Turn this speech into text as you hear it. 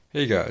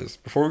Hey guys,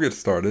 before we get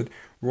started,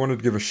 we wanted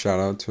to give a shout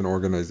out to an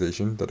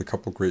organization that a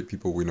couple great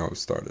people we know have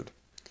started.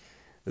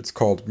 It's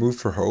called Move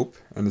for Hope,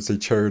 and it's a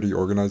charity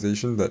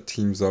organization that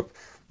teams up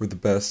with the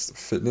best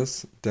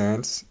fitness,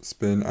 dance,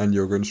 spin, and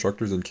yoga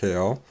instructors in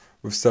KL,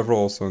 with several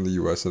also in the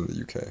US and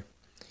the UK.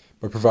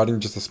 By providing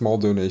just a small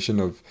donation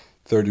of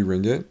 30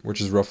 ringgit, which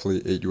is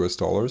roughly 8 US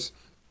dollars,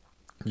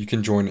 you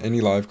can join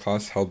any live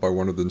class held by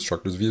one of the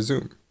instructors via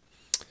Zoom.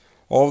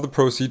 All of the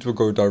proceeds will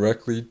go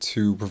directly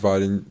to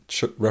providing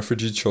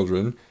refugee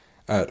children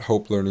at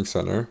Hope Learning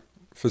Center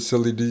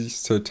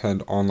facilities to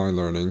attend online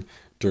learning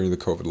during the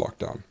COVID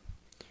lockdown.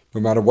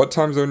 No matter what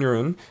time zone you're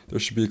in, there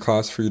should be a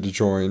class for you to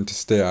join to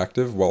stay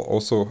active while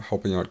also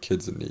helping out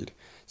kids in need.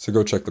 So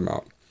go check them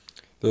out.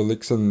 There are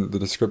links in the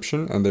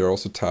description, and they are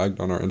also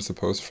tagged on our Insta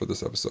post for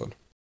this episode.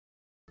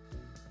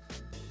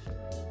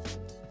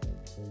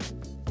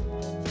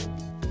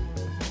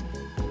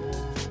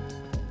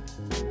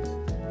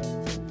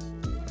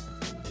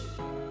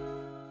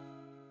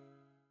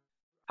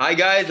 Hi,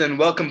 guys, and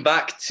welcome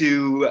back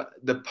to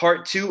the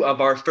part two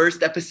of our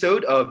first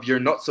episode of Your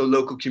Not So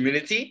Local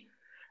Community.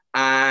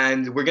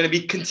 And we're going to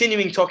be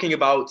continuing talking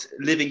about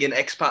living in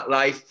expat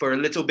life for a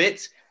little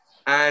bit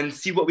and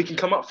see what we can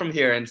come up from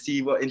here and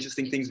see what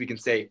interesting things we can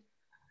say.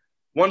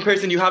 One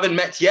person you haven't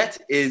met yet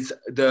is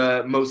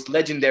the most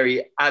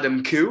legendary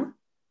Adam Koo.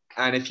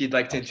 And if you'd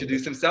like to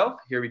introduce himself,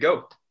 here we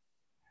go.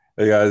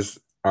 Hey guys,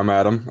 I'm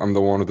Adam. I'm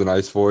the one with the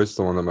nice voice,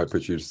 the one that might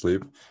put you to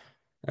sleep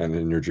and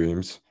in your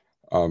dreams.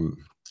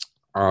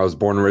 I was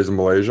born and raised in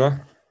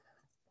Malaysia.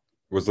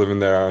 Was living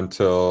there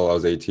until I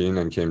was 18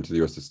 and came to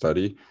the US to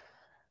study.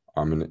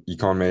 I'm an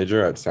econ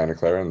major at Santa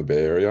Clara in the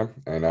Bay Area.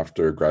 And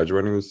after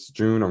graduating this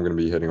June, I'm going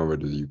to be heading over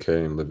to the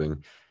UK and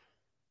living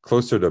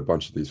closer to a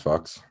bunch of these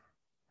fucks.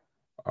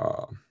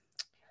 Uh,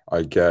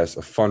 I guess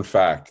a fun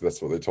fact,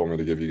 that's what they told me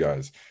to give you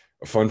guys.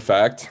 A fun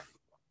fact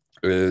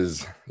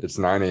is it's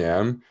 9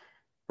 a.m.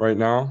 right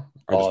now.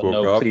 I just Oh woke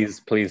no, up.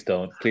 please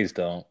don't. Please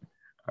don't.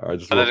 I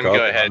just Let woke him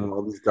go up ahead. and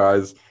all these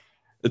guys.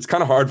 It's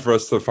kind of hard for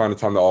us to find a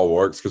time that all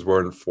works because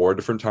we're in 4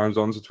 different time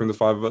zones between the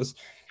 5 of us.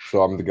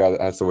 So I'm the guy that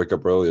has to wake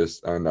up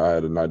earliest, and I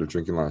had a night of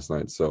drinking last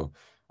night. So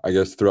I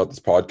guess throughout this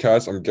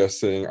podcast, I'm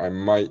guessing I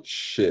might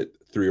shit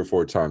 3 or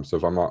 4 times. So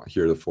if I'm not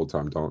here the full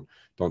time, don't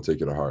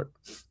take it to heart.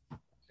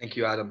 Thank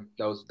you, Adam.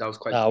 That was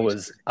quite. That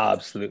was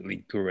absolutely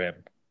grim.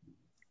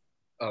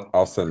 Oh,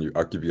 I'll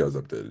keep you guys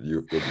updated.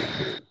 You'll be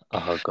updated.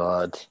 Oh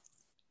God.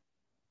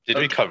 Did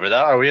we cover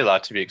that? Are we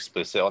allowed to be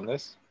explicit on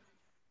this?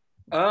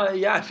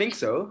 yeah, I think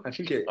so. I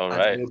think it All adds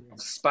right. a little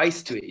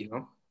spice to it, you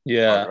know.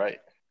 Yeah. All right.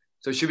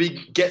 So should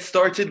we get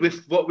started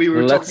with what we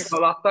were Let's- talking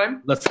about last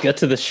time? Let's get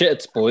to the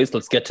shits, boys.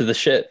 Let's get to the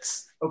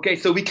shits. Okay,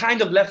 so we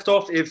kind of left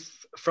off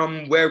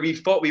from where we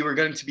thought we were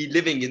going to be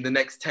living in the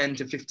next 10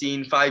 to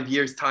 15, 5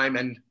 years time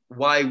and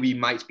why we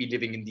might be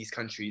living in these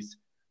countries.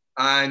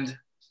 And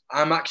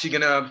I'm actually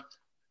going to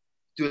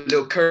do a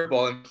little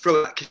curveball and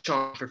throw it at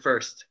Kishan for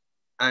first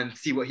and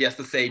see what he has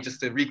to say just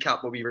to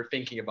recap what we were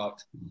thinking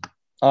about.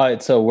 All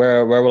right. So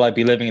where will I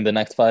be living in the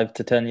next 5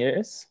 to 10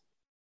 years?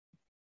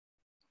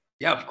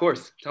 Yeah, of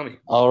course. Tell me.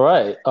 All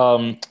right.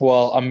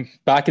 Well, I'm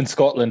back in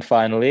Scotland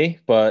finally,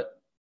 but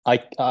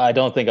I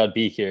don't think I'd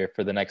be here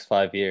for the next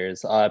 5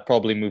 years. I'd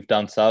probably move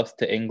down south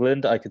to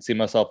England. I could see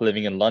myself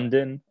living in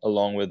London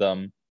along with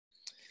a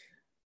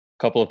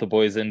couple of the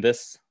boys in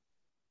this.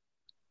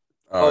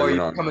 Oh, You're you're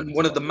not becoming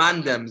one of the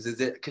mandems, is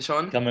it,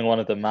 Kishan? Becoming one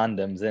of the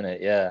mandems in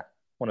it, yeah.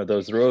 One of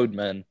those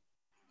roadmen.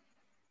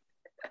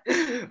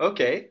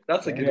 Okay,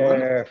 that's a good one.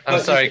 Yeah.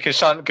 I'm sorry,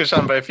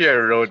 Kishan, but if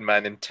you're a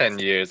roadman in 10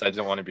 years, I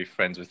don't want to be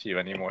friends with you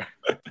anymore.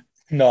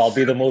 No, I'll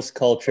be the most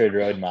cultured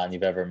roadman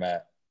you've ever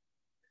met.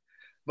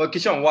 But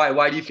Kishan,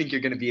 why do you think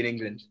you're going to be in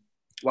England?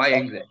 Why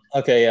England?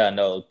 Okay, yeah,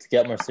 no, to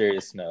get more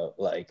serious note,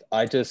 like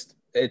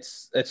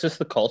it's just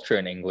the culture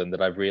in England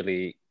that I've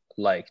really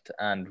liked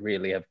and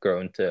really have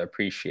grown to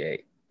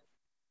appreciate.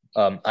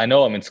 I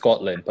know I'm in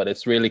Scotland, but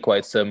it's really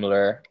quite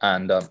similar,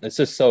 and it's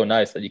just so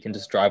nice that you can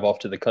just drive off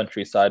to the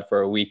countryside for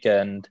a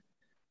weekend.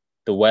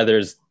 The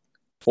weather's,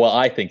 well,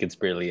 I think it's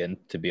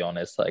brilliant, to be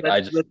honest. Like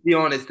Let's be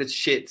honest, it's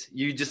shit.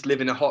 You just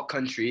live in a hot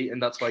country,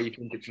 and that's why you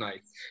think it's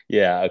nice.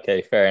 yeah,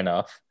 okay, fair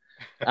enough.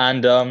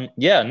 And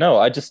yeah, no,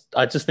 I just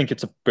think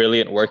it's a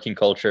brilliant working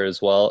culture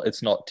as well.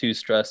 It's not too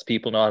stressed.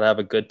 People know how to have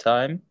a good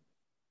time.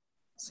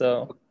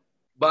 So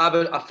But I have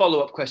a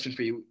follow-up question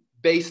for you.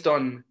 Based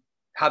on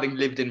having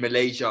lived in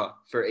Malaysia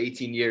for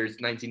 18 years,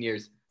 19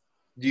 years,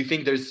 do you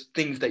think there's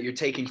things that you're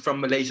taking from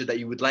Malaysia that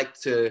you would like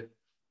to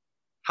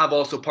have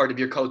also part of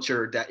your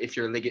culture that if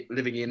you're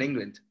living in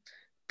England?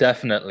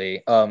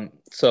 definitely.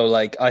 So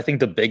like I think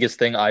the biggest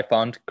thing I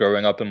found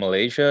growing up in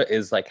Malaysia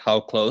is like how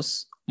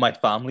close my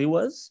family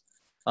was.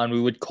 And we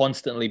would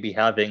constantly be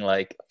having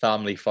like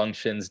family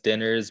functions,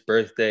 dinners,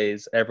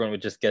 birthdays. Everyone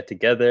would just get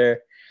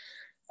together.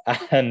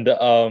 And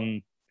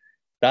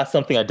that's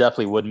something I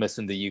definitely would miss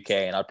in the UK.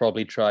 And I'd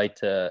probably try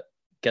to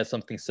get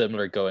something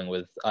similar going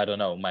with, I don't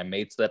know, my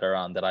mates that are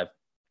on that I've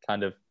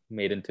kind of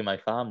made into my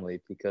family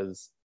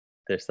because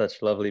they're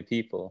such lovely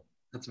people.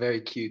 That's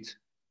very cute.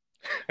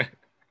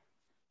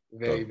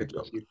 Very, Good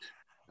very job. cute.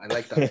 I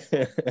like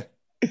that.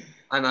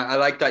 And I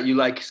like that you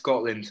like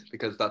Scotland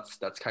because that's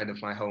kind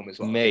of my home as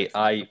well. Mate,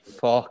 I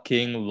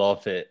fucking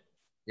love it.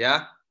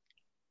 Yeah?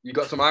 You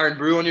got some Iron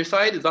Brew on your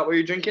side? Is that what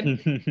you're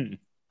drinking?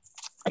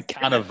 A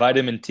can of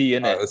vitamin T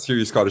in it. Let's hear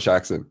your Scottish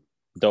accent.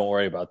 Don't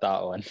worry about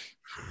that one.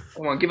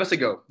 Come on, give us a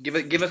go. Give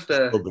us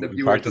the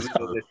viewers a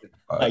little listen.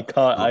 I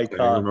can't.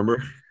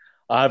 Remember?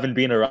 I haven't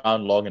been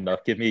around long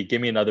enough. Give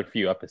me another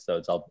few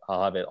episodes. I'll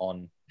have it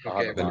on.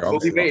 Okay, Then you're we'll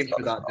be obviously not waiting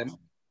for Scottish that then. enough.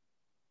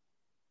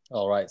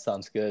 All right,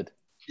 sounds good.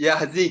 Yeah,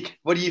 Hazik,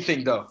 what do you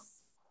think though?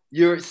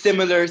 You're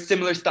similar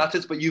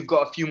status, but you've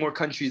got a few more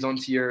countries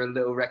onto your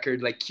little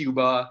record, like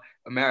Cuba,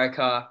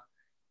 America.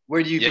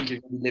 Where do you think you're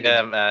going to be living?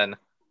 Yeah, man.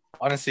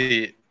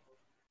 Honestly,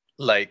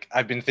 like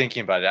I've been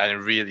thinking about it. I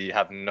really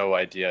have no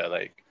idea.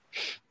 Like,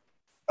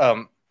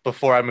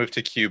 before I moved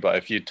to Cuba,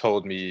 if you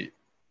told me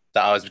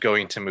that I was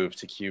going to move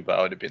to Cuba,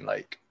 I would have been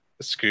like,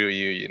 "Screw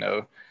you," you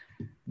know.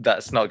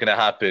 That's not gonna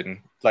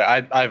happen.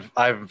 Like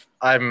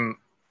I'm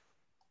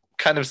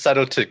kind of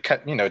settled to,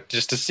 you know,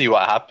 just to see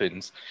what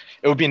happens.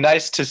 It would be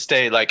nice to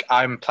stay. Like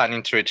I'm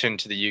planning to return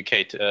to the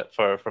UK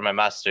for my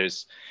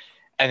master's,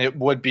 and it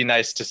would be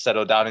nice to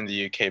settle down in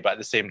the UK. But at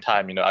the same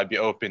time, you know, I'd be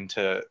open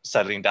to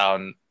settling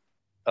down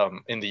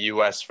in the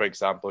US, for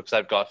example, because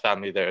I've got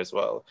family there as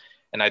well,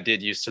 and I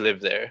did used to live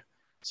there,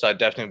 so I'd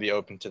definitely be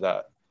open to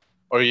that.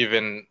 Or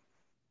even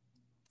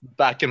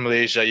back in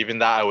Malaysia, even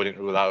that I wouldn't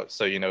rule out.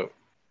 So, you know,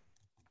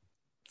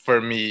 for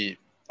me,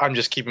 I'm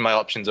just keeping my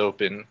options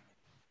open.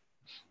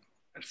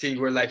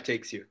 Seeing where life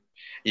takes you.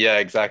 Yeah,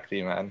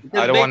 exactly, man. Because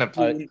I don't want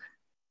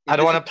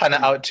to plan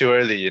it out too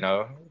early, you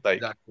know. Like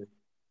Exactly.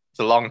 it's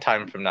a long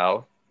time from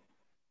now.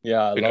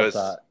 Yeah, I Who love knows?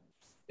 that.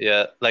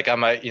 Yeah, like I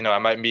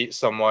might meet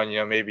someone, you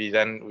know, maybe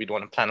then we'd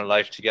want to plan a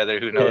life together.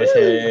 Who knows?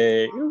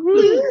 Hey.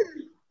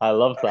 I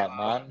love that,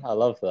 man. I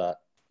love that.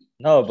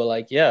 No, but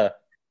like, yeah,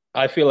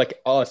 I feel like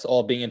us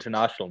all being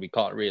international, we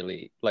can't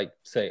really like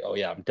say, oh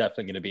yeah, I'm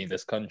definitely going to be in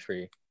this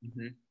country.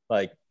 Mm-hmm.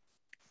 Like,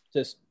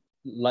 just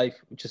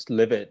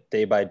live it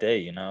day by day,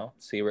 you know,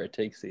 see where it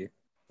takes you.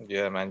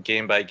 Yeah, man,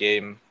 game by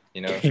game,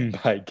 you know. Game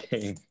by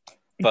game.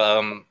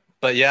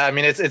 But yeah, I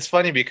mean, it's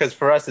funny because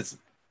for us, it's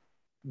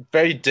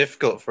very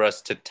difficult for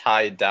us to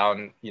tie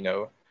down, you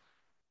know,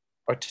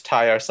 or to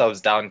tie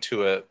ourselves down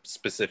to a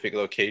specific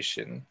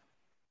location,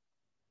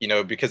 you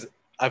know, because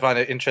I find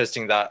it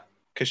interesting that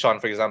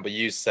Kishan, for example,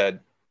 you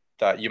said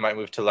that you might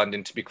move to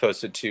London to be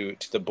closer to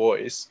the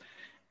boys.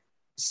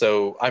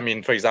 So, I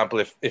mean, for example,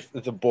 if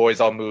the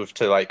boys all move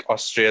to like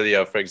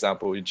Australia, for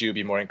example, would you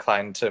be more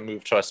inclined to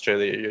move to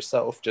Australia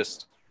yourself?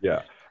 Just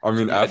Yeah. I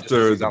mean, Yeah, just after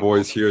as the example.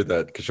 boys hear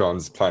that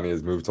Kashan's planning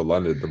his move to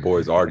London, the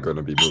boys are going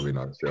to be moving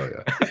to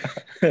Australia.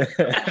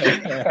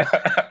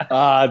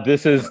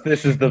 This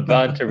is the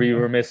banter we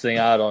were missing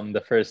out on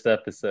the first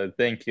episode.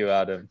 Thank you,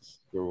 Adam.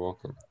 You're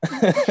welcome.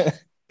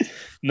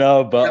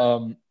 No,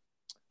 but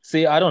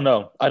see, I don't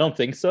know. I don't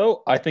think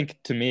so. I think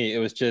to me, it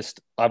was just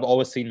I've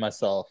always seen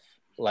myself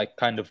like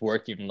kind of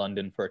working in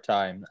London for a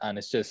time, and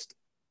it's just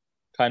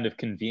kind of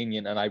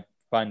convenient, and I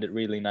find it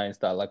really nice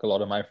that like a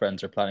lot of my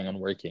friends are planning on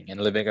working and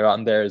living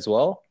around there as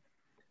well.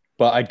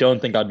 But I don't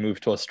think I'd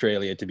move to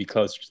Australia to be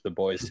closer to the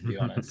boys, to be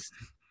honest.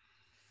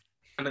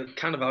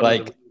 Kind of out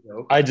Like, of the way,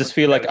 though. I just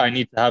feel like I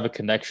need to have a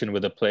connection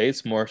with a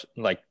place more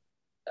like,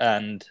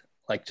 and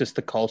like just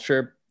the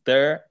culture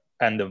there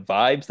and the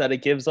vibes that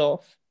it gives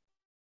off.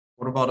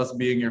 What about us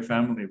being your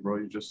family, bro?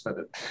 You just said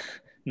it.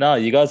 No,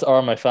 you guys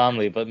are my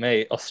family, but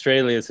mate,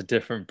 Australia is a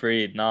different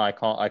breed. No, I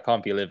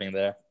can't be living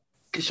there.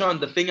 Kishan,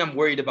 the thing I'm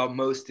worried about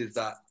most is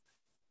that,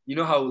 you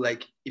know how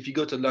like if you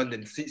go to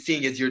London,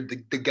 seeing as you're the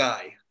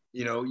guy,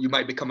 you know, you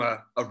might become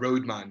a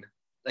roadman.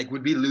 Like,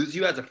 would we lose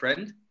you as a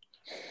friend?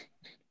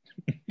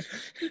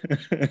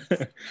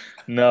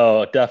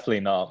 No, definitely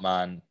not,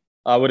 man.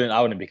 I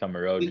wouldn't become a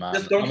roadman.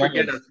 Just don't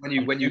forget us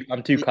when you.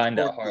 I'm too kind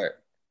at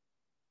heart.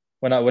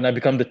 When I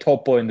become the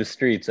top boy in the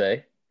streets,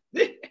 eh?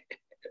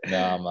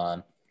 Nah,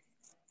 man.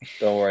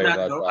 Don't worry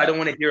about that. I don't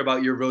want to hear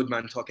about your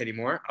roadman talk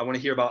anymore. I want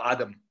to hear about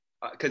Adam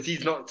because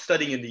he's not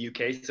studying in the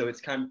UK, so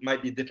it's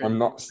might be different. I'm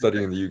not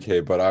studying in the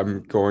UK, but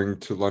I'm going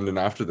to London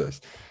after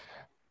this.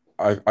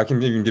 I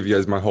can even give you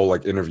guys my whole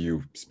like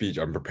interview speech.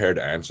 I'm prepared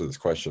to answer this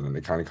question, and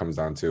it kind of comes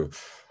down to,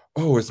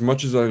 oh, as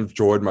much as I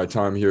enjoyed my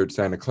time here at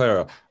Santa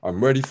Clara,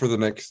 I'm ready for the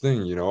next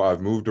thing. You know,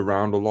 I've moved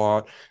around a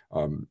lot,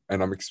 and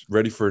I'm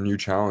ready for a new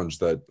challenge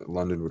that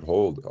London would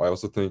hold. I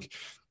also think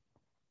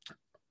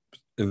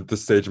in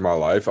this stage of my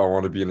life, I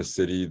want to be in a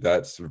city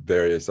that's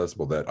very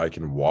accessible, that I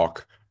can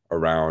walk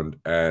around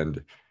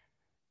and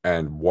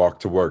walk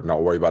to work,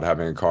 not worry about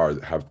having a car,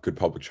 have good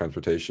public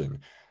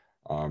transportation,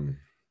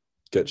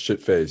 get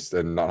shit-faced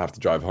and not have to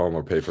drive home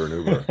or pay for an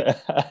Uber.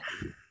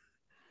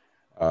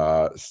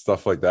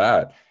 Stuff like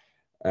that.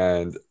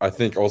 And I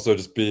think also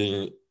just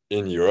being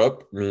in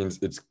Europe means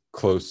it's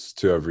close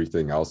to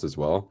everything else as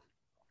well.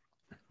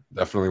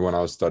 Definitely when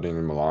I was studying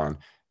in Milan,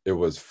 it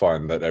was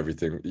fun that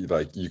everything,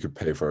 like you could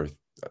pay for,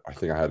 I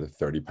think I had a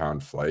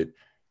 30-pound flight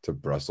to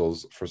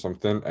Brussels for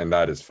something, and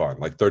that is fun.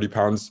 Like 30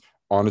 pounds,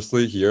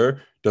 honestly,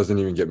 here doesn't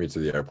even get me to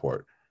the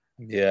airport.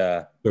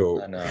 Yeah,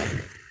 So I know. yeah,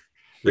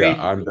 Crazy. I'm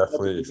I booked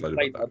definitely a excited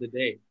flight about the that. other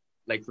day,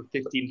 like for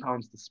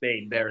 £15 to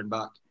Spain, there and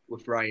back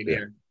with Yeah,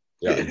 Ryanair.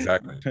 yeah,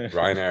 exactly.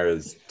 Ryanair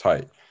is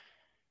tight.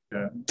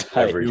 Yeah.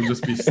 Tight. Every You'll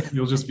just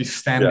be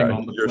standing yeah,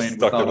 on the you're plane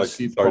stuck in without a like some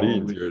seat,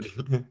 sardines, probably.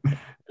 dude.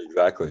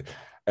 Exactly.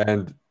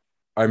 And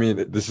I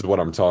mean, this is what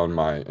I'm telling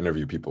my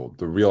interview people.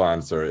 The real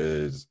answer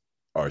is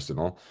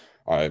Arsenal.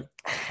 I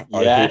I hate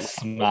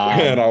Yes, my club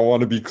and man. I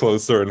want to be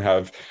closer and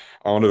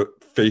I want to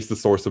face the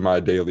source of my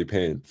daily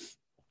pain.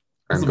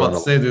 I was And about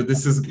going to to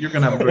say, dude, you're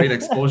gonna have great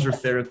exposure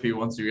therapy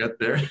once you get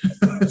there.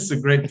 It's a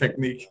great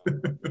technique.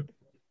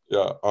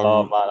 yeah,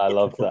 Oh I'm man, I looking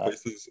love for that.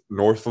 places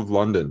north of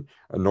London,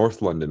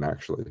 North London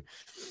actually.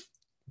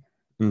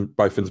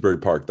 By Finsbury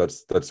Park.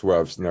 That's where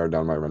I've narrowed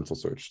down my rental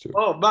search to.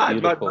 Oh man, my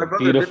Beautiful, brother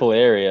lives beautiful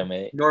area,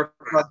 mate. in North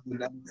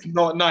London. And it's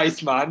not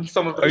nice, man.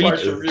 Some of the Are you? Yeah,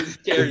 parts are really it's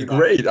scary, man.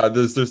 great.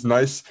 There's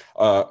nice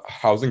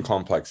housing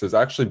complexes.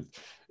 Actually,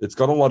 it's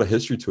got a lot of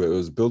history to it. It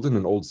was built in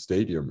an old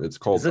stadium. It's Is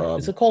called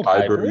it called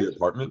Highbury hybrid?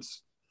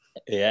 Apartments.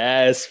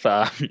 Yes,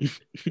 fam.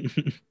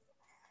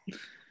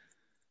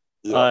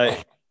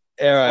 Yeah.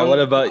 Eri, On what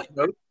that about?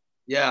 note,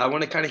 yeah, I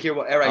want to kind of hear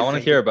what I Erai's want to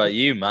saying. hear about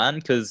you, man,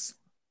 because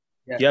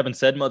Yeah. you haven't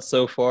said much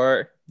so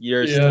far.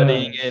 You're Yeah.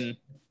 studying in.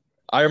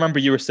 I remember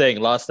you were saying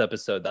last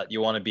episode that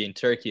you want to be in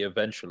Turkey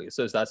eventually.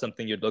 So is that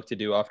something you'd look to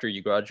do after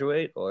you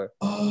graduate, or?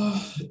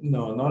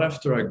 No, not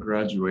after I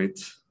graduate.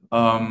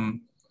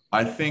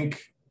 I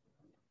think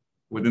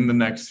within the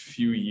next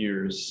few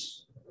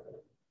years,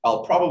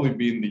 I'll probably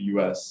be in the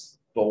US.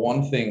 But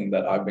one thing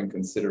that I've been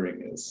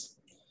considering is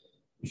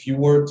if you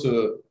were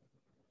to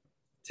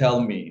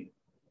tell me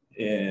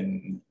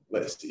in,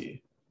 let's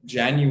see,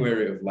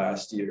 January of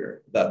last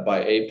year that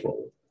by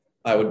April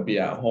I would be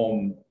at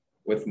home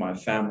with my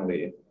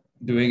family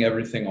doing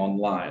everything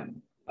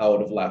online, I would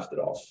have laughed it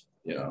off,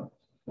 you know.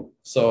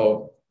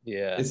 So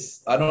Yeah.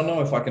 I don't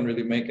know if I can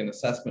really make an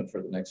assessment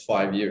for the next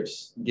 5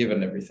 years,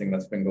 given everything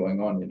that's been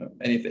going on, you know.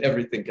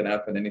 Everything can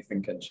happen,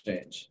 anything can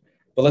change.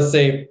 But let's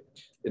say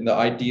in the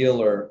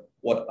ideal or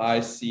what I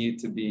see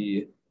to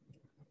be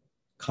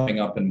coming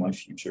up in my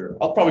future.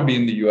 I'll probably be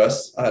in the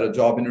US. I had a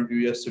job interview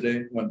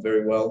yesterday, went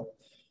very well.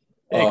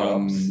 Big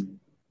ups.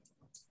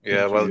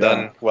 Yeah, Thank well you. Yeah,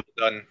 done. Well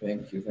done.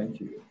 thank you, thank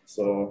you.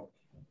 So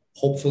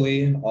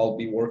hopefully I'll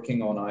be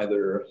working on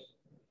either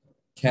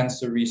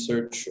cancer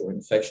research or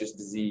infectious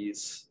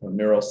disease or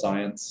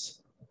neuroscience.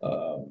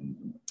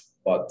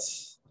 But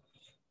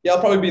yeah, I'll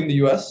probably be in the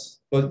US.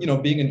 But you know,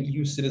 being an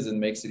EU citizen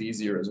makes it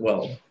easier as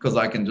well because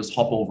I can just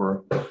hop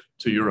over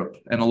to Europe.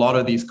 And a lot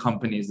of these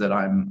companies that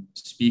I'm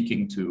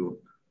speaking to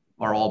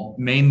are all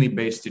mainly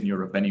based in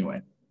Europe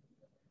anyway.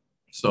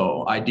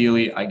 So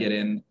ideally, I get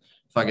in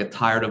if I get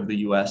tired of the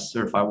US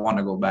or if I want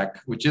to go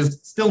back, which is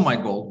still my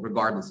goal,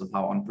 regardless of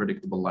how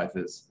unpredictable life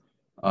is.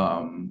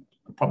 I'll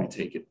probably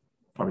take it.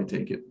 Probably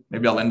take it.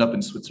 Maybe I'll end up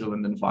in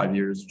Switzerland in 5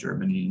 years,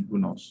 Germany, who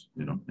knows?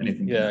 You know,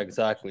 anything. Yeah,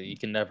 exactly. You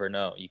can never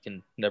know. You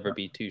can never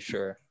be too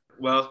sure.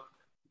 Well,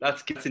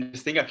 that's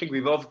interesting. I think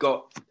we've all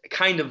got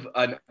kind of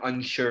an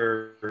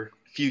unsure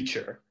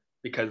future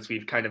because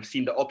we've kind of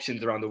seen the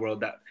options around the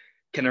world that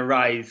can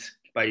arise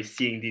by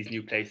seeing these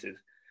new places.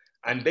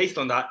 And based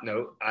on that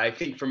note, I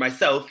think for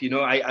myself, you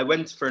know, I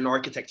went for an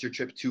architecture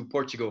trip to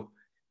Portugal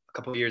a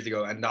couple of years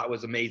ago, and that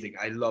was amazing.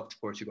 I loved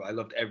Portugal. I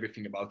loved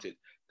everything about it.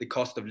 The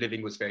cost of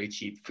living was very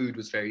cheap, food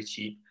was very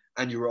cheap,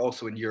 and you were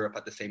also in Europe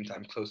at the same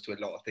time, close to a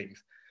lot of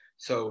things.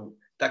 So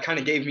that kind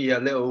of gave me a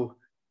little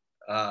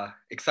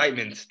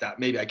excitement that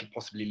maybe I could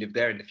possibly live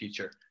there in the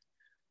future.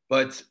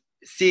 But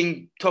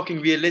talking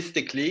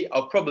realistically,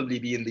 I'll probably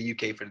be in the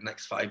UK for the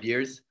next 5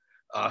 years,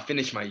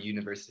 finish my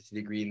university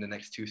degree in the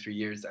next 2, 3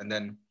 years, and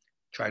then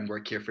try and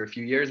work here for a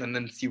few years and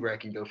then see where I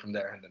can go from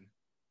there and then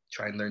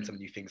try and learn some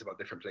new things about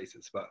different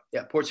places. But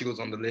yeah,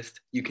 Portugal's on the list,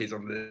 UK's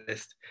on the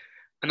list.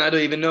 And I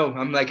don't even know.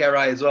 I'm like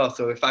Eri as well.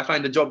 So if I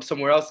find a job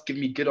somewhere else, give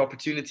me good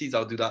opportunities,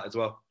 I'll do that as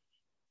well.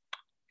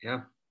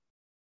 Yeah.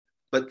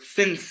 But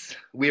since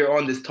we are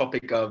on this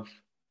topic of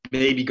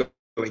maybe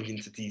going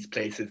into these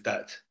places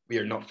that we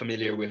are not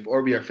familiar with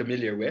or we are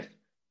familiar with,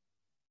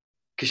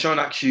 Kishan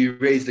actually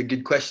raised a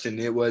good question.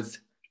 It was,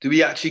 do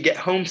we actually get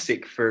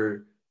homesick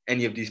for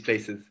any of these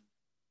places?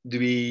 Do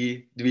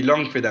we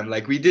long for them?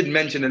 Like we did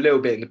mention a little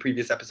bit in the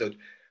previous episode,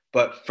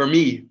 but for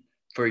me,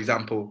 for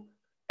example,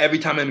 every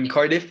time I'm in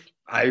Cardiff,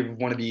 I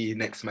want to be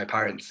next to my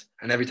parents,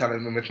 and every time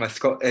I'm with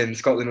in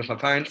Scotland with my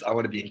parents, I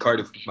want to be in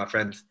Cardiff with my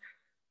friends.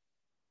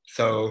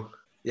 So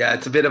yeah,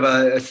 it's a bit of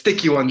a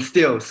sticky one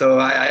still. So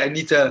I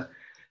need to.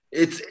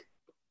 It's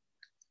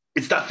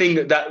that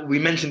thing that we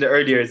mentioned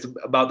earlier. It's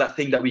about that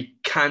thing that we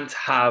can't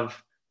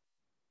have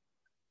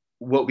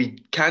what we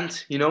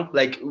can't. You know,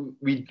 like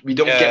we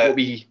don't get what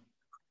we.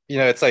 You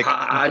know, it's like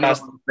I don't know how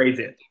to phrase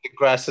it. The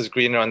grass is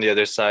greener on the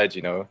other side.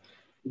 You know,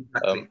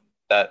 Exactly.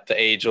 That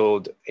the age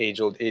old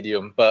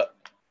idiom. But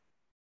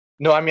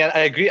no, I mean, I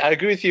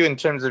agree with you in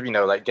terms of, you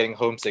know, like getting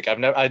homesick.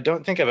 I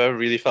don't think I've ever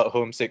really felt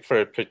homesick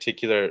for a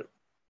particular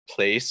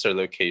place or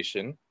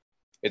location.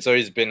 It's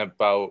always been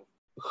about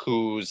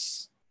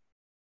who's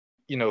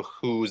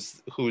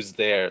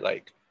there.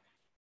 Like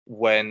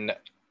when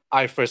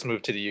I first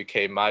moved to the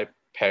UK, my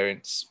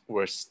parents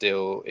were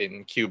still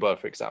in Cuba,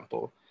 for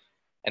example.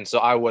 And so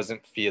I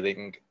wasn't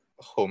feeling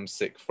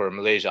homesick for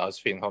Malaysia. I was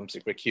feeling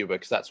homesick for Cuba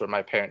because that's where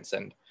my parents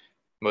and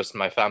most of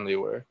my family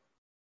were.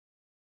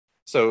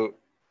 So,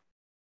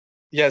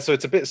 yeah, so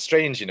it's a bit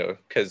strange, you know,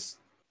 because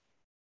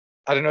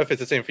I don't know if it's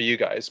the same for you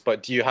guys,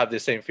 but do you have the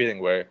same feeling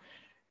where,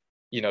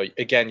 you know,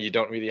 again, you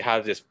don't really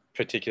have this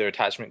particular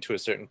attachment to a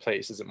certain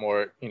place? Is it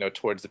more, you know,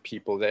 towards the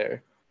people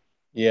there?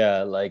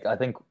 Yeah, like I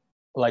think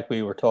like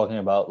we were talking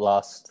about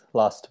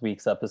last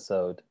week's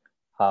episode,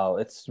 how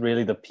it's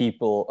really the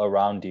people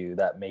around you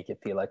that make it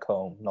feel like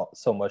home, not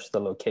so much the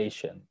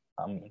location.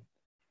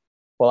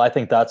 Well, I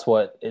think that's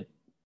what it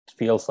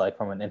feels like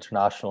from an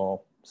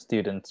international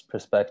student's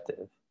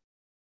perspective.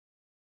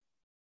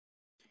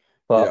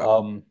 But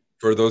Yeah.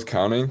 For those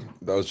counting,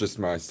 that was just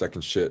my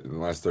second shit in the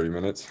last 30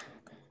 minutes.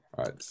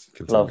 All right,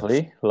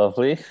 continue.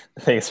 Lovely.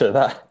 Thanks for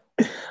that.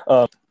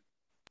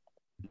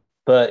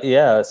 But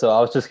yeah, so I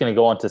was just going to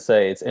go on to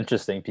say it's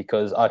interesting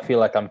because I feel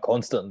like I'm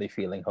constantly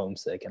feeling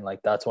homesick. And like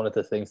that's one of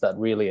the things that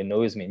really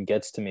annoys me and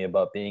gets to me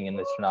about being an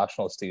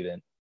international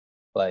student.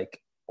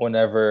 Like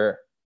whenever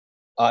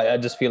I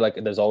just feel like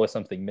there's always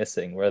something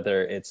missing,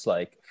 whether it's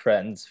like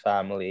friends,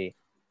 family,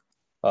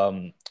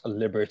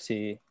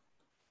 liberty.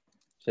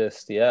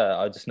 Just, yeah,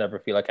 I just never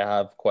feel like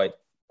I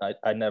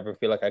never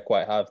feel like I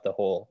quite have the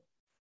whole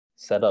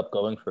setup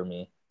going for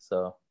me.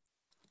 So.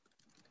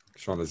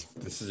 Sean,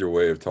 this is your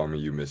way of telling me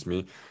you miss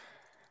me.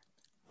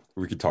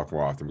 We could talk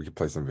more often. We could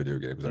play some video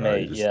games. All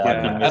right? Yeah,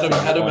 I've been missing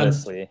Adam,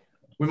 honestly.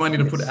 We might need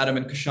to put Adam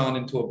and Kashan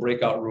into a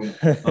breakout room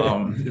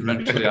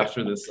eventually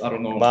after this. I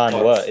don't know.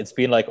 Man, what? It's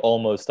been like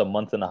almost a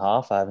month and a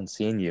half. I haven't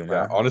seen you,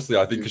 man. Yeah, honestly,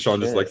 I think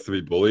Kashan just likes to be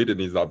bullied and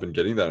he's not been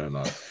getting that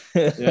enough.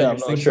 Yeah, I'm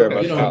not sure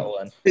about that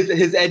one.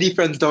 His Eddie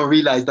friends don't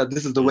realize that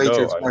this is the way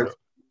to express.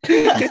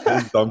 He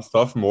says dumb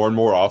stuff more and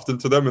more often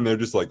to them, and they're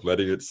just like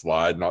letting it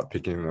slide, not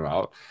picking them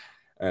out.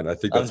 And I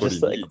think that's what he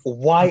needs.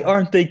 Why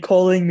aren't they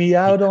calling me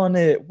out on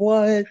it?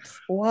 What?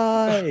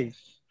 Why?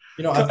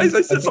 You know, I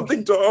said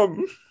something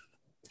dumb.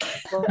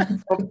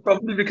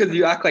 Probably because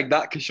you act like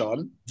that,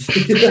 Kashan.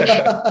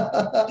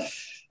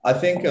 I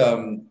think,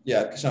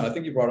 Kashan, I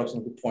think you brought up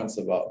some good points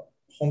about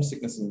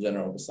homesickness in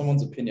general. But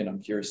someone's opinion I'm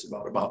curious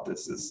about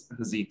this is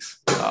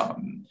Haziq's.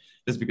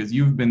 Just because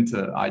you've been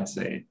to, I'd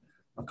say,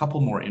 a couple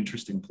more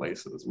interesting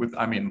places.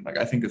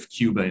 I think of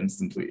Cuba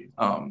instantly,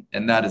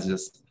 and that is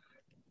just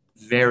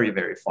very,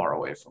 very far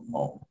away from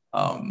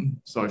home.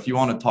 So if you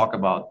want to talk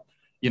about,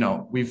 you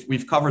know,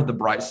 we've covered the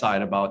bright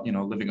side about, you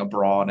know, living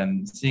abroad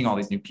and seeing all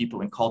these new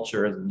people and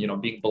cultures and, you know,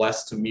 being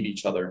blessed to meet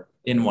each other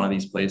in one of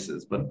these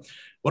places. But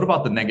what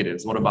about the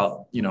negatives? What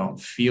about, you know,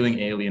 feeling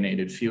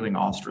alienated, feeling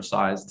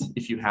ostracized,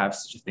 if you have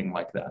such a thing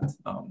like that,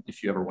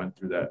 if you ever went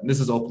through that? And this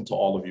is open to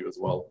all of you as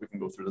well. We can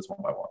go through this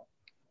one by one.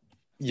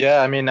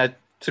 Yeah, I mean,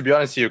 to be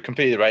honest, you're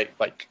completely right.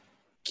 Like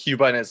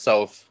Cuba in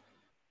itself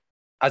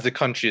as a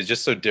country is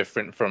just so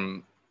different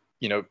from,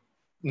 you know,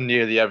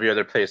 nearly every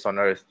other place on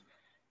earth.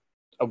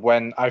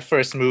 When I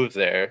first moved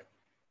there,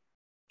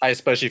 I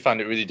especially found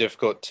it really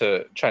difficult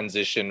to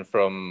transition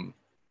from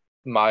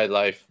my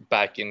life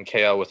back in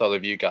KL with all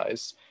of you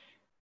guys,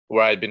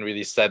 where I'd been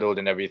really settled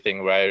and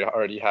everything, where I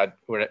already had,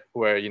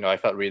 where you know, I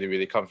felt really,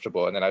 really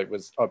comfortable. And then I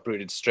was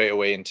uprooted straight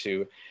away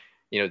into,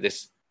 you know,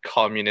 this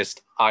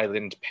communist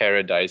island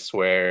paradise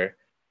where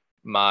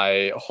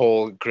my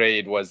whole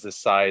grade was the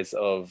size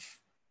of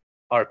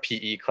our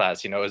PE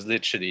class. You know, it was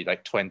literally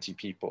like 20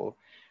 people.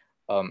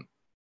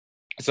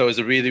 So it was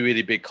a really,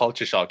 really big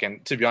culture shock.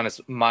 And to be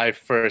honest, my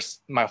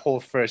whole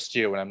first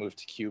year when I moved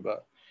to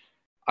Cuba,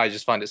 I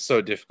just found it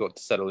so difficult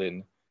to settle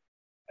in.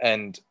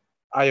 And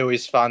I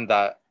always found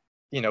that,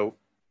 you know,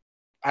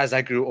 as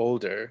I grew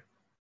older,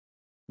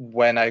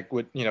 when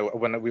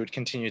we would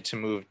continue to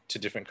move to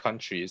different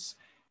countries,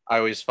 I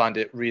always found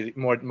it really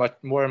more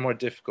and more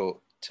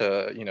difficult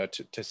to, you know,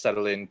 to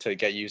settle in, to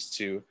get used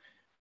to,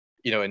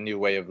 you know, a new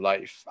way of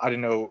life. I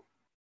don't know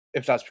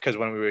if that's because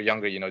when we were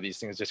younger, you know, these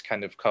things just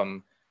kind of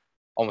come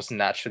almost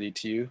naturally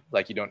to you.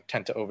 Like you don't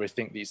tend to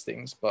overthink these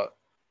things, but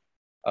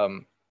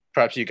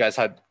perhaps you guys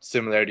had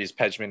similarities,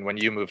 Pejman, when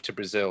you moved to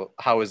Brazil.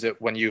 How was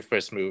it when you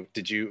first moved?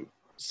 Did you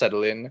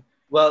settle in?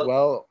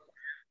 Well,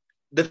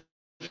 the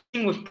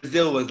thing with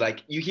Brazil was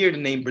like, you hear the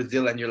name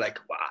Brazil and you're like,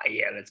 wow,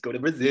 yeah, let's go to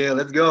Brazil.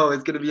 Let's go.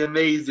 It's going to be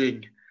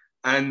amazing.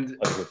 And,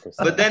 100%.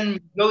 But then you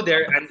go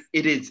there and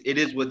it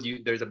is what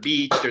there's a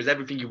beach, there's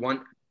everything you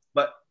want.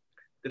 But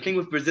the thing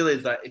with Brazil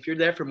is that if you're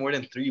there for more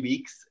than 3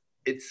 weeks,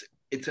 it's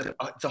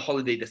a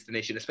holiday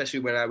destination,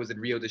 especially when I was in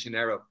Rio de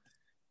Janeiro.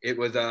 It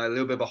was a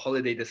little bit of a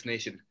holiday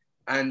destination.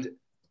 And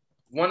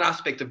one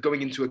aspect of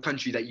going into a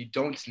country that you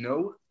don't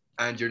know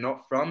and you're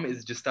not from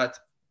is just that,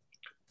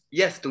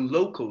 yes, the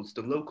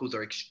locals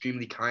are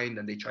extremely kind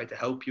and they try to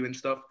help you and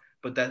stuff.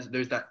 But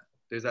there's that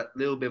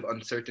little bit of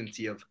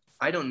uncertainty of,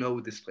 I don't know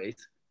this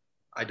place.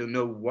 I don't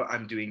know what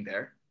I'm doing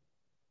there.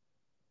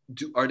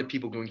 Are the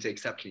people going to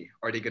accept me?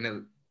 Are they going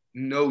to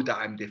know that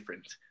I'm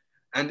different?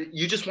 And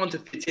you just want to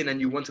fit in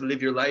and you want to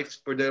live your life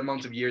for the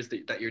amount of years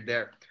that you're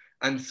there.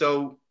 And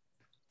so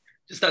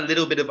just that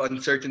little bit of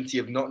uncertainty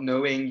of not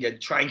knowing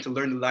and trying to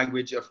learn the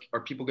language.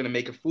 Are people going to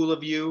make a fool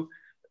of you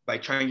by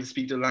trying to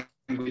speak the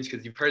language?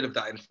 Because you've heard of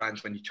that in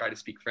France. When you try to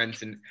speak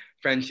French in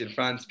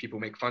France, people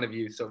make fun of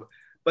you. So,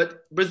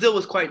 but Brazil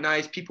was quite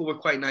nice. People were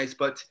quite nice.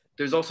 But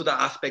there's also that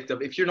aspect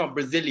of if you're not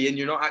Brazilian,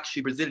 you're not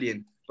actually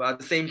Brazilian. But at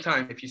the same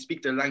time, if you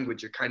speak their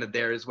language, you're kind of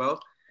there as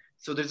well.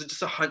 So there's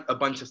just a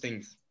bunch of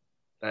things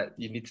that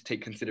you need to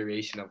take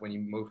consideration of when you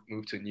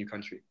move to a new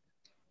country.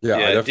 Yeah,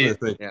 Yeah, I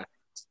definitely think yeah.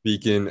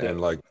 speaking and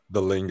like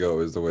the lingo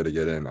is the way to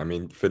get in. I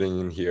mean, fitting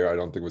in here, I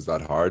don't think was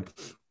that hard,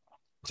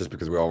 just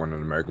because we all went to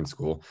an American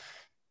school,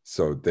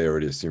 so they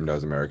already assumed I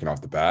was American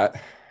off the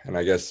bat. And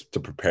I guess to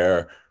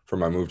prepare for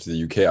my move to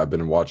the UK, I've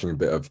been watching a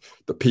bit of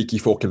the Peaky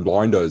fucking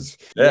Blinders.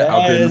 Yeah,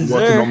 I've been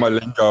working on my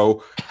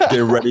lingo,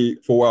 getting ready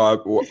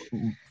for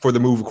the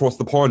move across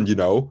the pond. You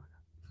know,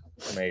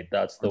 mate,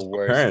 that's the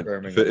worst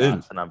Birmingham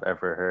accent I've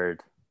ever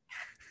heard.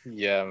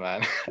 Yeah,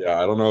 man.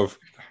 Yeah, I don't know if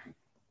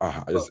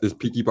is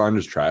Peaky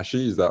Blinders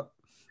trashy? Is it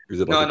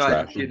like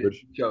a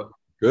trashy show?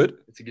 Good.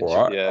 It's a good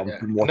show. Yeah.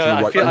 No,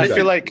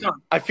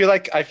 I feel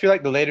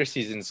like the later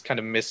seasons kind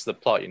of missed the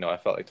plot. You know, I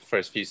felt like the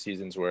first few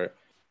seasons were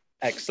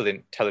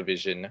excellent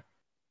television,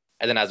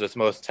 and then as with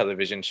most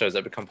television shows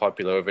that become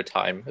popular over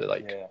time,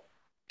 they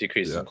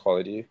decrease in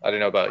quality. I don't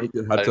know about. It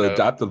had to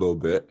adapt a little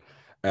bit.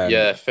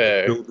 And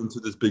fair. Build into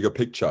this bigger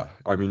picture.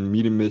 I mean,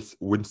 meeting Miss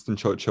Winston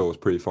Churchill was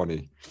pretty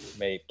funny.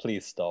 Mate,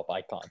 please stop.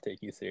 I can't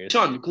take you seriously.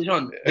 Sean,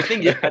 the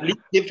thing is, at least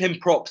give him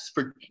props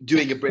for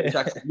doing a British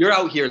accent. You're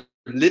out here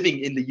living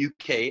in the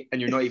UK and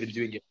you're not even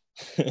doing it.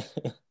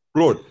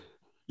 Lord,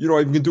 you're not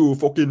even going to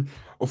do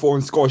a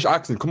foreign Scottish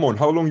accent. Come on,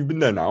 how long you been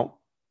there now?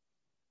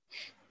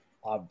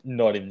 I'm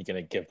not even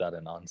gonna give that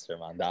an answer,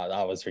 man. That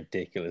was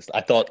ridiculous.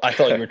 I thought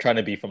you were trying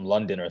to be from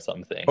London or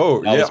something.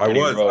 Oh yeah, I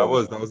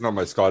was. That was not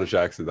my Scottish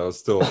accent. That was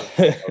still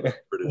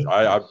British.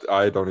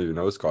 I don't even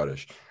know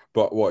Scottish.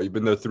 But what? You've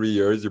been there 3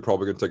 years. You're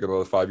probably gonna take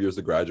another 5 years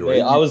to graduate.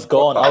 Wait, I was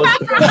gone.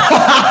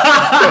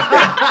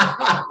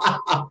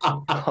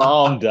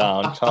 Calm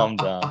down.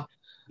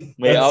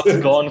 Mate, I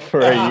was gone for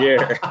a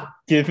year.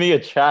 Give me a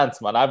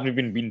chance, man. I haven't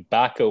even been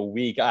back a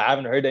week. I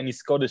haven't heard any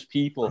Scottish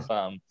people,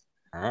 fam.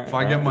 All right,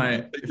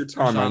 take your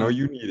time. I know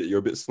you need it. You're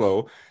a bit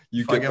slow.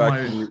 You get back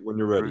to me when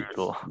you're ready.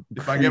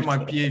 If I get my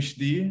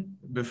PhD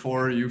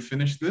before you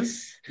finish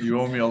this, you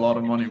owe me a lot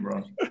of money,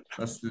 bro.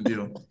 That's the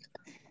deal.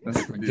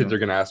 Kids are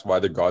gonna ask why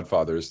the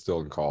Godfather is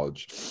still in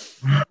college.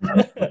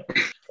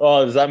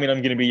 Oh, does that mean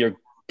I'm gonna be your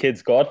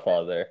kid's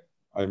godfather?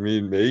 I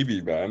mean,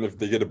 maybe, man. If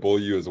they get to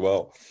bully you as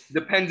well.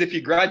 Depends if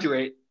you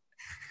graduate.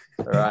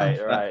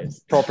 Right.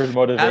 Proper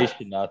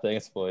motivation,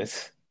 thanks,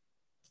 boys.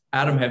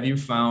 Adam, have you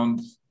found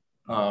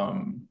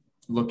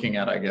looking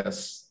at, I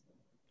guess,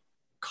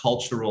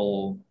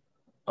 cultural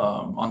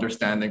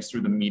understandings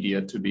through the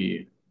media to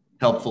be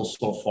helpful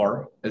so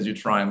far as you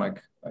try and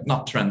like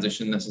not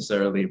transition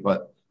necessarily,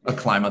 but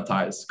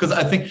acclimatize? Because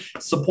I think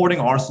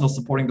supporting Arsenal,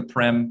 supporting the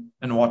Prem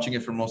and watching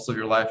it for most of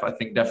your life, I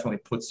think definitely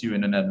puts you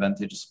in an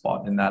advantageous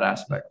spot in that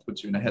aspect,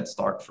 puts you in a head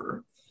start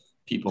for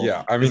people.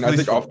 Yeah, I mean, I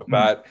think off the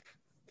bat,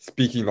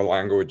 speaking the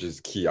language is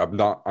key.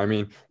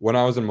 When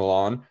I was in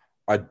Milan,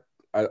 I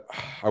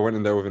went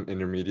in there with an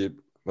intermediate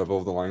level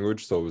of the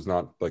language, so it was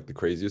not like the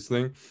craziest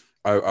thing.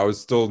 I was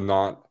still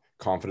not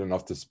confident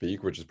enough to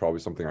speak, which is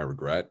probably something I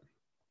regret.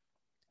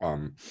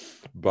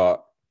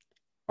 But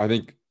I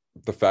think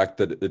the fact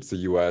that it's the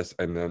US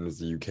and then it's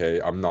the UK,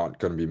 I'm not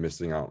going to be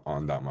missing out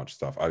on that much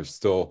stuff.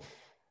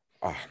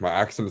 My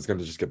accent is going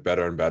to just get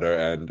better and better,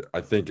 and I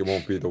think it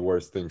won't be the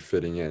worst thing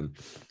fitting in.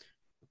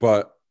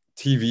 But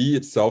TV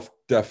itself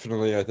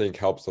definitely, I think,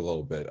 helps a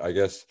little bit. I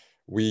guess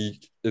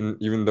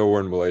even though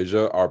we're in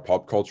Malaysia, our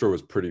pop culture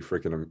was pretty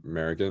freaking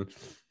American,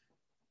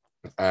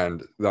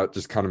 and that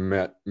just kind of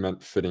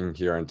meant fitting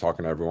here and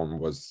talking to everyone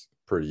was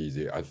pretty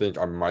easy. I think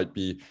I might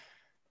be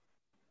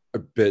a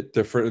bit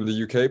different in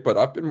the UK, but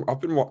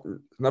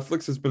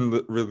Netflix has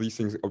been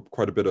releasing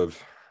quite a bit of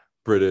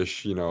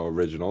British,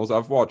 originals.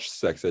 I've watched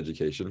Sex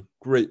Education,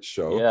 great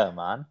show. Yeah,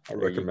 man. I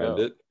recommend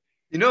it.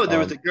 There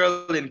was a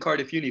girl in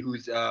Cardiff Uni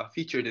who's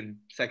featured in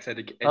Sex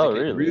Education. Oh,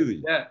 really?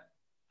 Really? Yeah.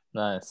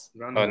 Nice.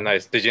 Oh,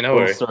 nice. Did you know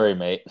her? Sorry,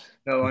 mate.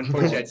 No,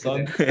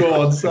 unfortunately.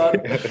 Go on, son.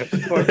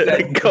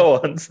 Go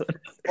on, son.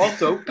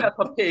 Also,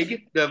 Peppa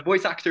Pig, the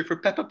voice actor for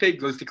Peppa Pig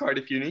goes to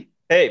Cardiff Uni.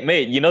 Hey,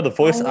 mate, the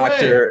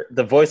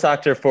voice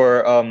actor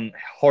for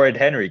Horrid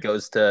Henry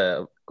goes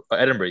to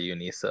Edinburgh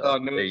Uni, so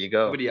there you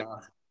go. Nobody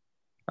asked.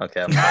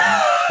 Okay.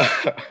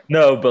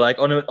 No, but like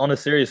on a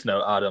serious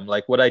note, Adam,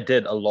 like what I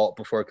did a lot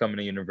before coming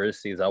to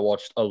university is I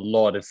watched a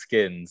lot of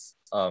Skins.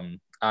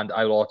 And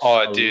I watched.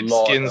 Oh, dude,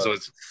 Skins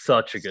was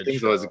such a good show.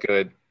 Skins was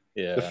good.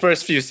 Yeah. The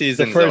first few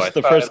seasons,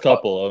 the first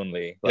couple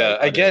only. Yeah.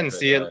 Again,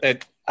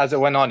 it as it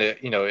went on,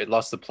 it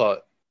lost the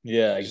plot.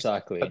 Yeah,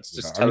 exactly. That's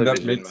just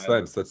that makes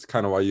sense. That's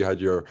kind of why you had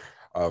your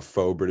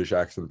faux British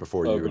accent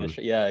before you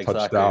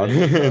touched down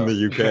in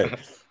the UK.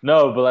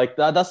 No, but like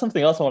that's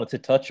something else I wanted to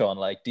touch on.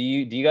 Like, do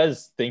you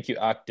guys think you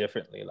act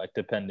differently, like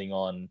depending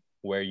on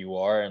where you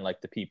are and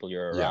like the people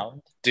you're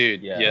around?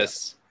 Dude,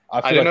 yes.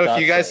 I don't know if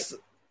you guys.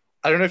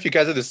 I don't know if you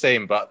guys are the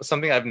same, but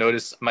something I've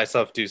noticed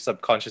myself do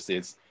subconsciously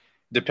is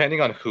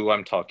depending on who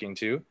I'm talking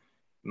to,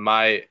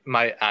 my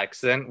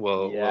accent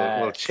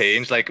will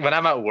change. Yes. Like when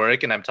I'm at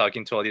work and I'm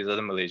talking to all these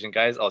other Malaysian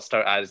guys, I'll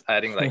start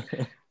adding like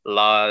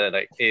la,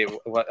 like hey,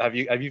 what have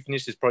you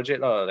finished this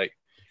project? Or like,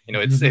 you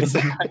know, it's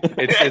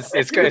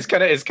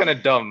kind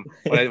of dumb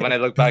when I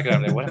look back and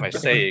I'm like, what am I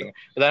saying?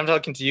 But then I'm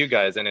talking to you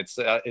guys, and it's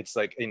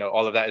like, you know,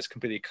 all of that is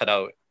completely cut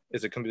out.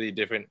 It's a completely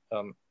different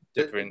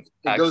It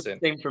accent. goes the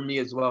same for me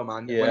as well,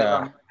 man. Yeah. Whenever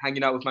I'm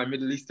hanging out with my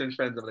Middle Eastern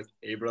friends, I'm like,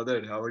 "Hey,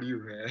 brother, how are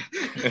you, man?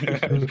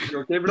 You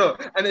okay, bro?"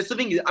 And it's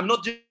something I'm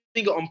not doing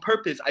it on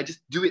purpose. I just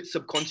do it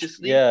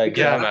subconsciously. Yeah, because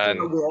Yeah, that's man.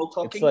 how we're all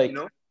talking, It's like you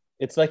know.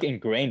 it's like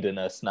ingrained in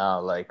us now.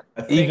 Like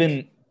I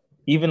think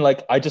even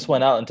like I just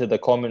went out into the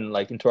common,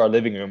 like into our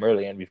living room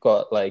early, and we've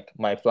got like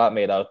my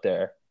flatmate out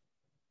there,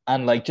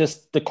 and like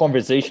just the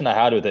conversation I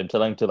had with him,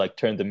 telling him to like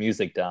turn the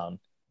music down,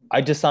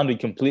 I just sounded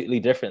completely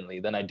differently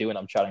than I do when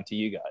I'm chatting to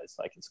you guys.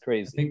 Like it's I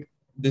crazy. think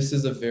this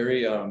is a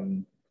very,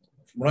 from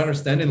what I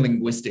understand in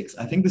linguistics,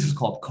 I think this is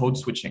called code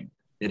switching.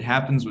 It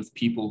happens with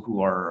people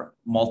who are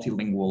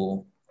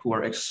multilingual, who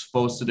are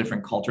exposed to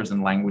different cultures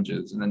and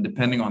languages. And then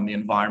depending on the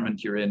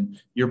environment you're in,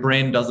 your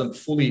brain doesn't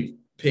fully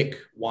pick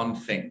one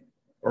thing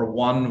or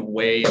one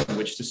way in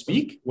which to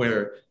speak,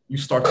 where you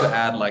start to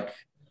add, like,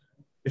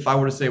 if I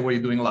were to say, "What are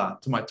you doing, La?"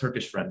 to my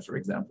Turkish friend, for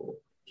example,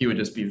 he would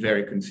just be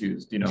very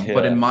confused, you know.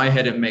 But in Yeah. my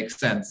head, it makes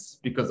sense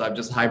because I've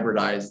just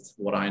hybridized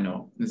what I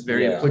know. It's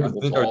very Yeah. I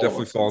applicable think to I would all of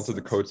definitely us. fall into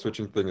the code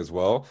switching thing as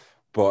well.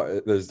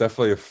 But there's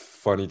definitely a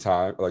funny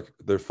time, like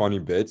there's funny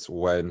bits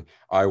when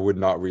I would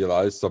not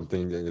realize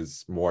something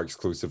is more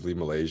exclusively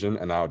Malaysian,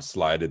 and I would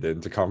slide it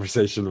into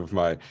conversation with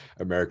my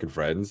American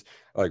friends.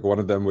 Like one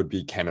of them would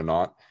be can or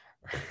not,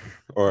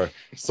 or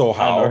so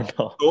how,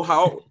 so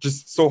how,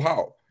 just so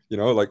how, you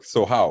know, like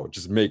so how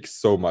just makes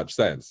so much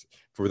sense.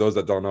 For those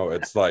that don't know,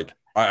 it's like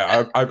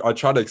I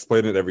try to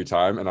explain it every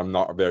time, and I'm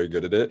not very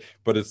good at it.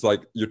 But it's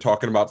like you're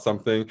talking about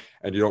something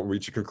and you don't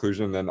reach a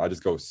conclusion, and then I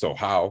just go so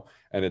how,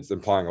 and it's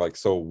implying like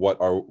so what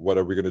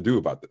are we gonna do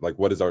about it? Like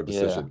what is our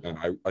decision? And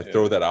I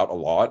throw that out a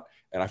lot,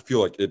 and I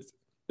feel like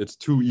it's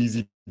too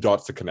easy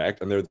dots to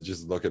connect, and they're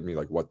just look at me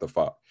like what the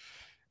fuck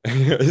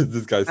is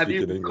this guy Have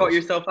you speaking caught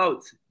English? yourself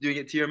out doing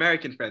it to your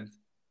American friends?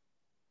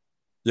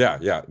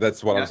 Yeah,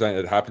 that's what Yeah. I'm saying.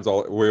 It happens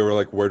all. We were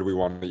like, where do we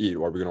want to eat?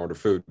 Or are we gonna order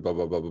food? Blah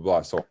blah blah blah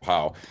blah. So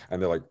how? And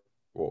they're like,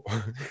 well,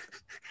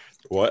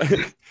 what?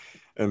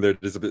 And they're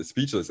just a bit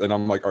speechless. And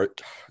I'm like,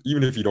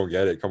 even if you don't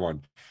get it, come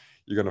on,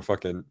 you're gonna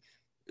fucking.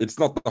 It's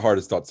not the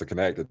hardest dots to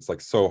connect. It's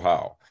like so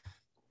how.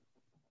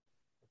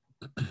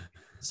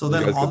 So You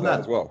then guys on get that that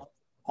as well.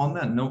 on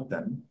that note,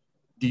 then,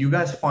 do you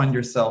guys find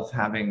yourself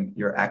having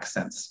your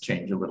accents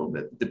change a little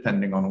bit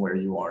depending on where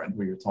you are and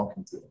who you're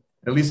talking to?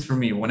 At least for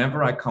me,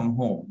 whenever I come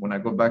home, when I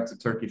go back to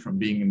Turkey from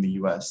being in the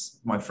US,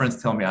 my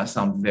friends tell me I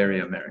sound very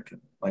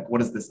American. Like,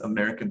 what is this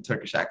American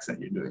Turkish accent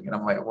you're doing? And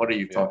I'm like, what are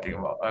you talking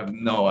about? I have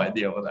no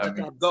idea what that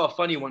means. I've got a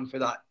funny one for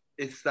that.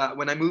 It's that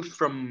when I moved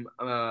from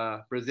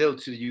Brazil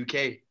to the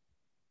UK,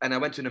 and I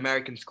went to an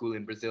American school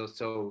in Brazil,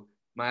 so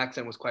my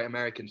accent was quite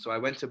American. So I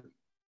went to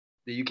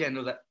the UK, and they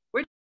was like,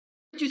 "Where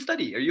did you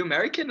study? Are you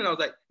American?" And I was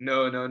like,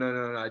 No.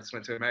 I just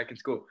went to American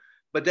school.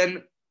 But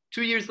then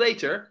 2 years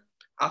later,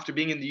 after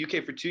being in the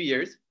UK for 2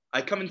 years,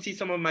 I come and see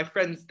some of my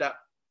friends that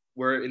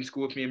were in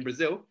school with me in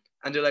Brazil,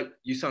 and they're like,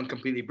 "You sound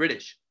completely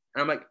British."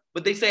 And I'm like,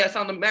 "But they say I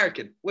sound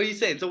American. What are you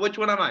saying? So which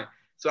one am I?"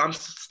 So I'm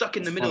stuck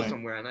in the That's middle funny.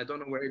 somewhere, and I don't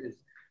know where it is.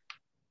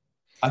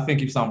 I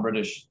think you sound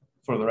British,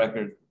 for the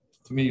record.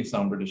 To me, you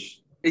sound British.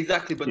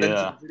 Exactly, but then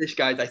Yeah. to the British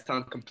guys, I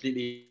sound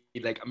completely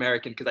like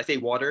American because I say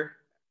water.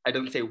 I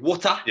don't say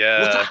water.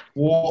 Yeah.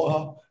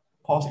 Water,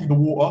 pass me the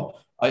water.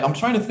 I'm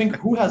trying to think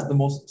who has the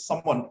most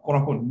somewhat quote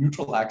unquote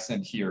neutral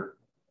accent here.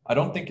 I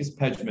don't think it's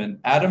Pejman.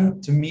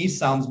 Adam, to me,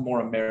 sounds more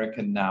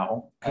American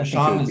now. I think it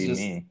Kashan would is be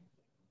just me.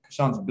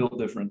 Kashan's built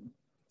different.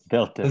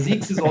 Built it.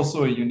 Haziq's is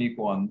also a unique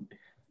one.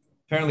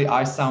 Apparently,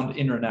 I sound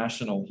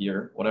international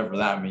here, whatever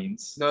that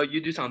means. No, you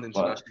do sound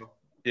international.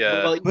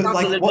 Yeah. Well, you But sound a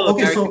like, little what,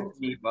 okay, American so to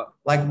me, but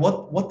like,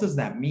 what does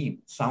that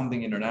mean?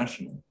 Sounding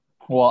international.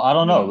 Well, I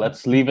don't know. Yeah.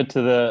 Let's leave it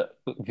to the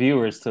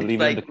viewers to it's leave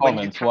like in the when you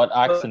comments. can't What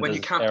accent when you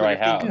does can't put Eri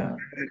your finger have?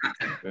 in an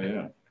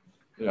accent.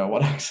 Yeah.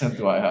 What accent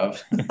do I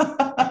have?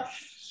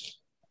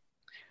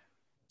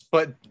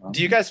 But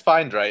do you guys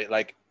find, right,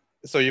 like,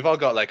 so you've all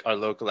got like our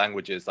local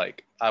languages,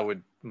 like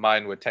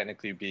mine would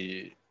technically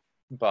be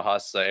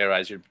Bahasa,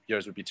 Erais,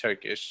 yours would be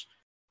Turkish.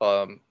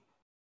 Hold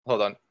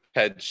on,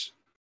 Pej,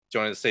 do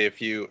you want to say a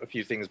few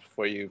things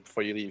before you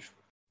leave?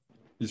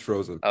 He's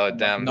frozen. Oh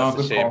damn, No, that's a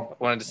good shame. call.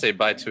 I wanted to say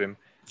bye to him.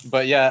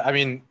 But yeah, I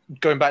mean,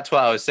 going back to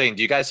what I was saying,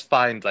 do you guys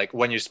find like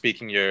when you're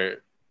speaking your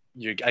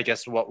I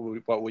guess what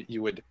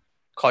you would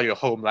call your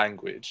home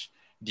language,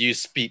 do you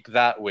speak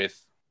that with,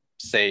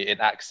 say, an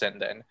accent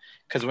then?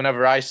 Because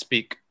whenever I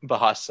speak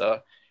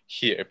Bahasa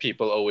here,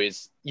 people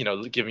always, you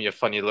know, give me a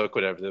funny look,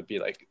 whatever.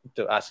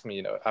 They'll ask me,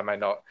 you know, am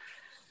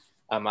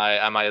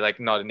I like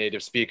not a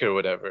native speaker or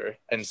whatever?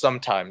 And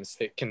sometimes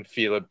it can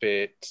feel a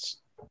bit,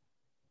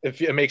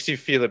 it makes you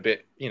feel a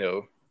bit, you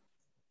know,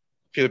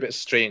 feel a bit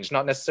strange,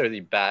 not necessarily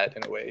bad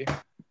in a way,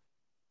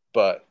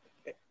 but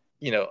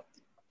you know,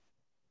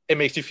 it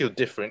makes you feel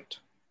different.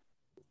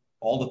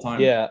 All the time.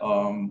 Yeah.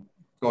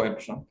 Go ahead,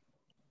 Prashant.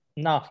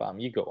 Nah, fam,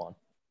 you go on.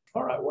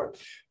 All right, work.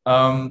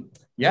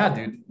 Yeah,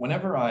 dude.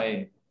 Whenever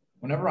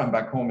I'm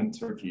back home in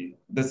Turkey,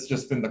 this has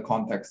just been the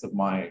context of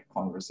my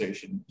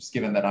conversation, just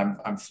given that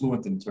I'm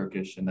fluent in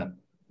Turkish and then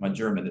my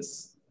German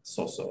is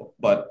so-so.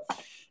 But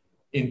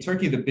in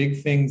Turkey, the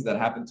big things that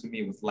happen to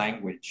me with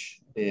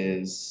language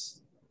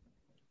is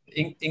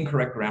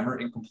incorrect grammar,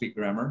 incomplete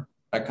grammar.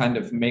 I kind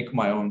of make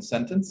my own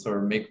sentence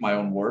or make my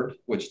own word,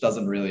 which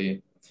doesn't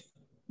really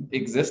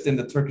exist in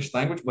the Turkish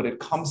language, but it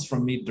comes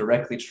from me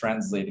directly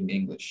translating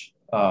English.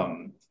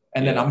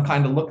 And then I'm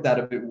kind of looked at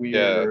a bit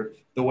weird.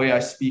 The way I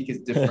speak is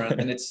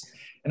different,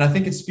 and I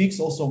think it speaks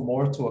also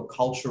more to a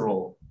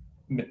cultural,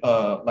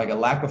 like a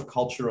lack of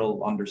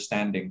cultural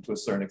understanding to a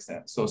certain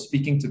extent. So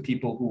speaking to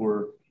people who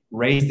were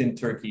raised in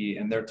Turkey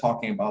and they're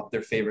talking about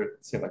their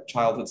favorite, say, like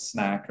childhood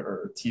snack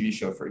or TV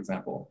show, for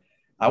example.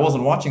 I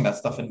wasn't watching that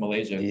stuff in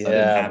Malaysia because I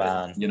didn't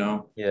have it, you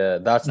know? Yeah,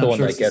 that's the one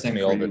that gets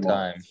me all the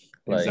time.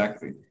 Like,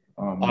 exactly.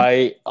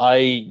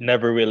 I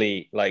never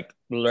really like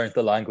learned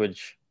the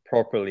language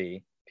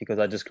properly because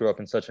I just grew up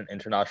in such an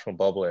international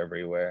bubble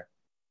everywhere.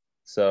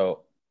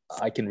 So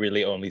I can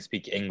really only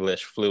speak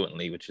English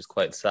fluently, which is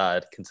quite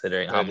sad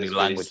considering how many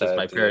languages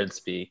my parents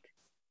speak.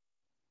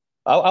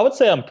 I would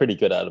say I'm pretty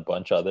good at a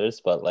bunch of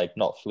others, but like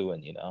not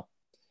fluent, you know.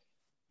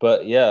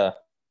 But yeah.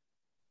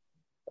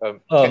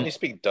 Can you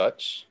speak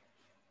Dutch?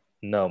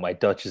 No, my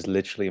Dutch is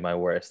literally my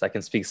worst. I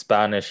can speak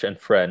Spanish and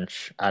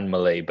French and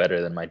Malay better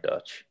than my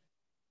Dutch.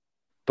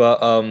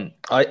 But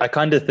I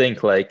kind of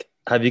think like,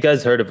 have you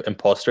guys heard of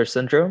imposter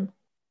syndrome?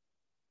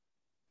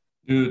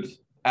 Dude,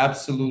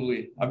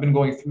 absolutely. I've been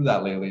going through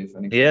that lately.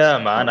 Yeah,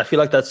 man. I feel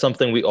like that's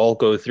something we all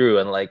go through.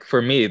 And like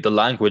for me, the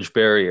language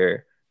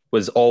barrier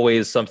was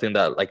always something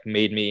that like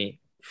made me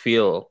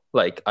feel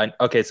like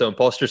so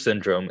imposter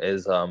syndrome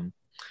is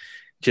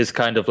just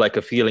kind of like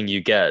a feeling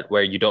you get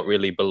where you don't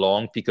really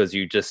belong because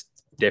you're just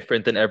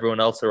different than everyone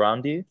else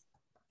around you.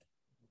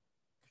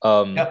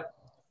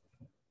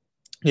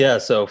 Yeah,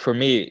 so for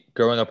me,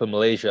 growing up in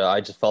Malaysia,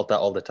 I just felt that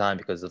all the time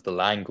because of the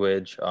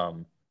language,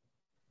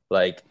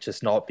 like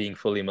just not being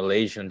fully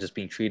Malaysian, just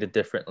being treated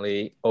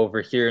differently.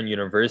 Over here in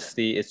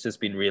university, it's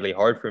just been really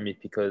hard for me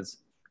because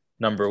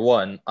number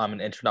one, I'm an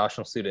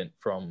international student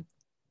from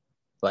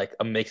like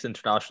a mixed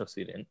international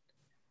student.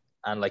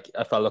 And like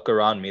if I look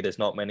around me, there's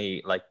not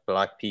many like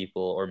black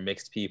people or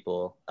mixed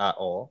people at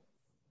all.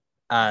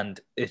 And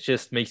it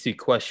just makes you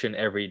question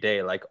every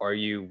day, like, are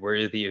you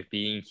worthy of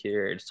being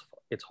here?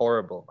 It's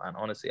horrible, man.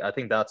 Honestly, I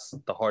think that's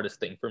the hardest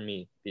thing for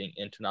me, being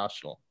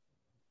international.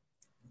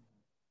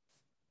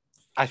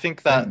 I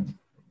think that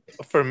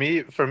for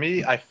me,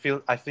 I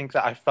think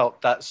that I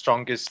felt that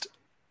strongest,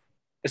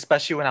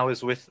 especially when I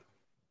was with,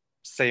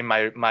 say,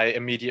 my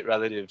immediate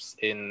relatives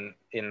in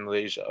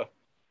Malaysia,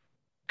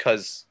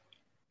 because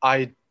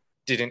I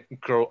didn't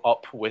grow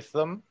up with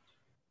them,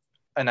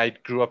 and I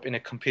grew up in a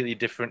completely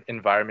different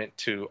environment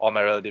to all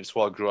my relatives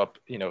who all grew up,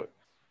 you know,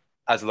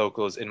 as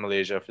locals in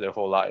Malaysia for their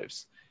whole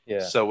lives.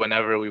 Yeah. So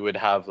whenever we would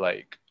have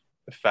like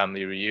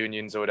family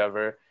reunions or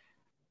whatever,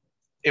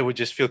 it would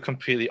just feel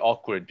completely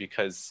awkward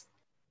because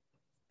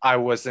I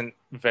wasn't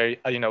very,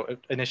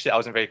 initially I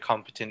wasn't very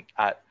competent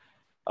at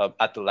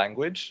the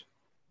language,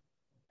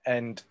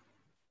 and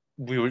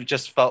we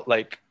just felt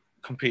like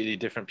completely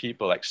different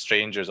people, like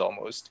strangers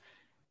almost.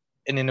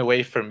 And in a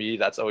way, for me,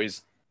 that's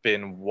always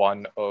been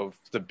one of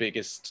the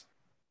biggest,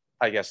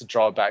 I guess,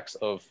 drawbacks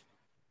of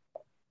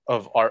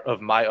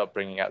my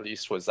upbringing, at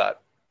least, was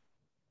that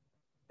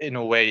in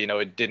a way, you know,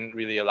 it didn't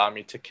really allow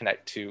me to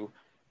connect to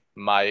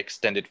my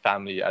extended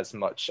family as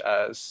much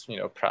as, you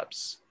know,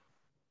 perhaps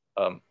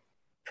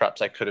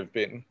I could have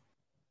been.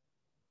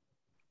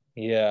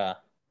 Yeah,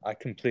 I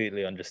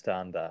completely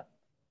understand that.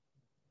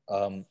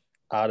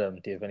 Adam,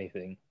 do you have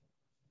anything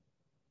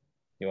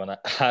you want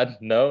to add?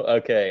 No?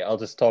 Okay, I'll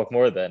just talk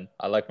more then.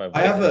 I like my voice.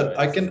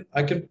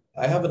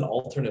 I have an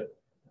alternate,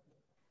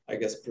 I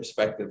guess,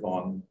 perspective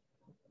on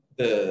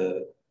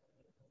the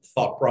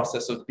thought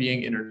process of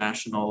being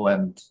international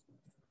and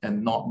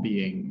not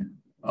being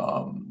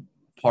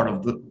part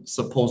of the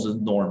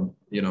supposed norm,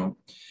 you know.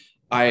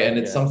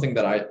 It's something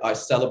that I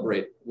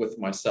celebrate with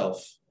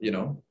myself, you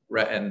know,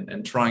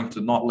 and trying to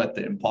not let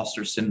the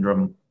imposter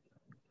syndrome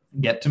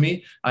get to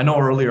me. I know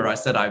earlier I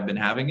said I've been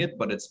having it,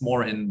 but it's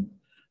more in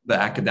the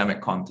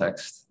academic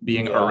context,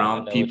 being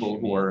around people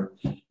who are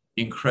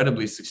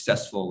incredibly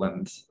successful,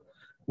 and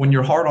when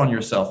you're hard on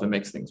yourself, it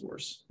makes things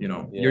worse. You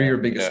know, you're your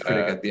biggest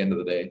critic at the end of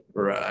the day,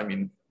 or I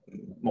mean,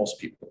 most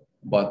people.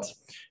 But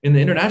in the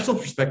international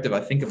perspective,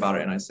 I think about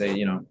it and I say,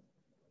 you know,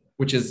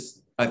 which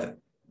is,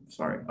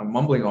 sorry, I'm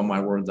mumbling on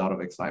my words out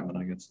of excitement,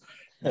 I guess.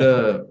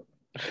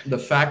 The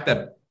fact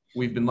that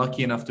we've been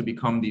lucky enough to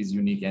become these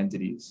unique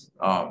entities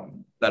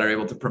that are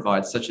able to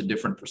provide such a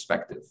different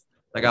perspective.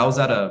 Like I was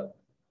at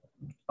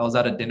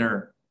a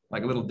dinner,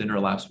 like a little dinner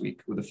last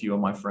week with a few of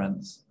my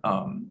friends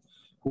who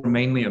were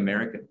mainly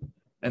American,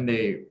 and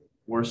they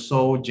were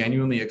so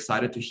genuinely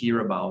excited to hear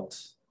about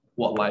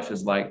what life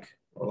is like,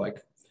 or like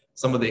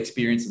some of the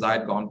experiences I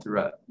had gone through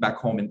back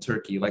home in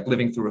Turkey, like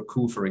living through a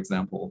coup, for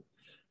example,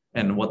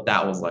 and what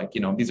that was like.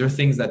 You know, these are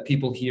things that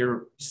people here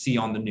see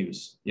on the news.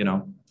 You know,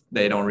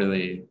 they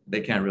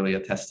can't really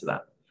attest to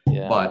that.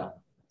 Yeah. But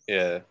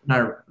Yeah. and I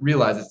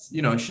realized it's,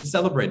 you know, you should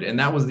celebrate it. And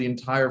that was the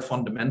entire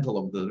fundamental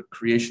of the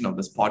creation of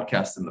this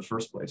podcast in the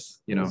first place.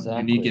 You know,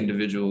 unique Exactly.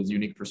 individuals,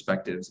 unique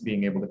perspectives,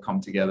 being able to come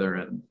together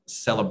and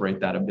celebrate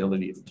that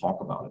ability to talk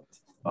about it.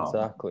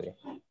 Exactly.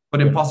 But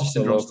You're imposter not so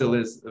syndrome local. still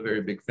is a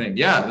very big thing.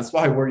 Yeah, that's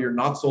why we're your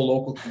not so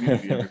local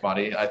community,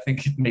 everybody. I think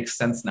it makes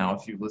sense now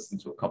if you've listened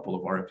to a couple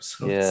of our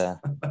episodes. Yeah.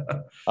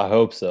 I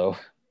hope so.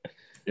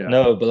 Yeah.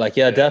 No, but like,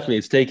 yeah, Yeah. definitely.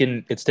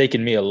 It's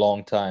taken me a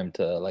long time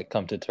to like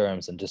come to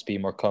terms and just be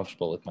more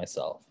comfortable with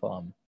myself.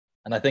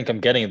 And I think I'm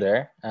getting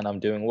there and I'm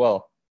doing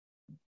well.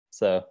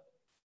 So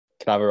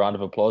can I have a round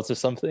of applause or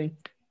something?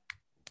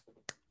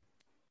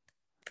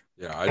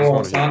 Yeah, I just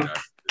want to hear son. your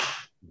accent.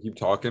 Keep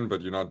talking,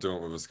 but you're not doing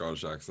it with a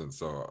Scottish accent.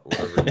 So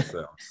whatever you say,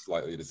 I'm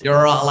slightly disappointed.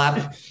 You're right,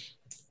 lad.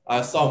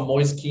 I saw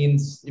Moise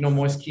Keane's, you know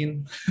Moise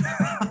Keane,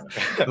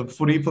 the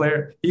footy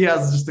player. He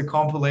has just a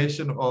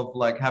compilation of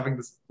like having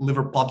this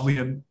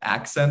Liverpudlian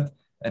accent,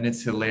 and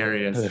it's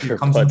hilarious. He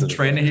comes into Liverpudlian.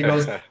 training, he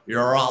goes,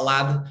 "You're right,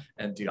 lad,"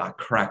 and dude, I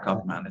crack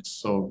up, man. It's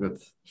so good.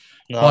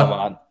 No, But,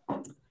 man.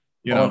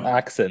 You On know,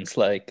 accents,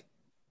 like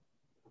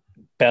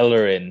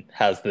Bellerin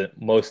has the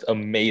most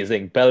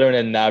amazing. Bellerin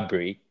and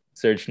Nabry,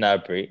 Serge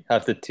Gnabry,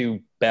 have the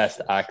two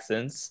best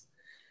accents.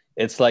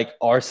 It's like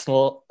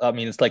Arsenal. I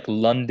mean, it's like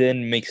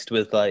London mixed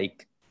with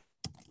like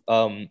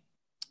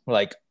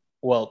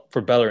well,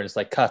 for Bellerin, it's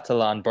like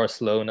Catalan,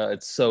 Barcelona.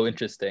 It's so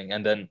interesting.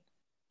 And then,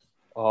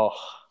 oh,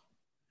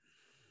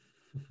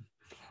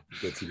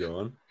 Gets you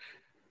going.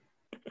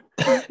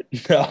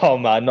 no,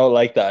 man, not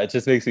like that. It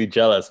just makes me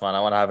jealous, man. I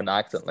want to have an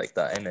accent like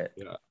that, innit?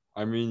 Yeah.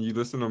 I mean, you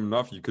listen to them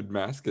enough, you could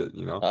mask it,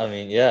 you know? I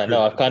mean, yeah,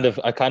 no, I kind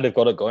of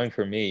got it going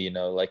for me, you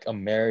know, like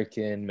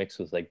American mixed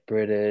with like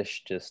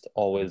British, just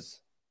always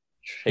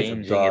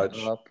changing it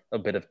Dutch. up. A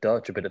bit of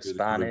Dutch, a bit of Bit of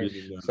Spanish,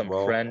 Caribbean in there as some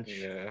well. French,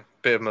 Yeah.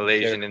 Bit of some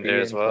Malaysian in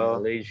there as Caribbean, some well.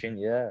 Malaysian,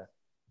 yeah.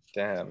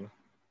 Damn.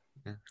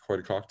 Yeah, quite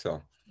a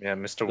cocktail. Yeah,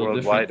 Mr. Built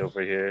Worldwide different.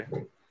 over here.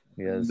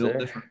 Yes, built sir.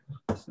 different.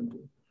 Simple.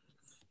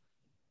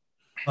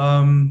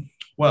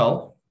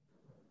 Well,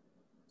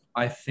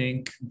 I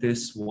think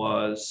this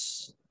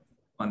was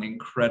an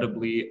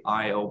incredibly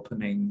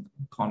eye-opening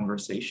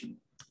conversation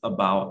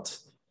about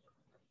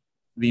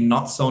the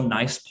not so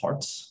nice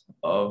parts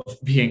of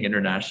being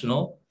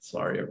international.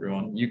 Sorry,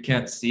 everyone. You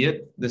can't see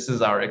it. This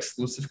is our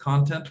exclusive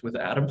content with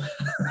Adam.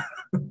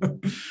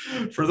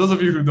 For those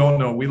of you who don't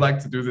know, we like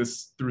to do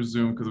this through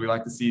Zoom because we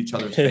like to see each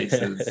other's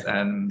faces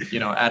and, you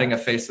know, adding a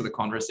face to the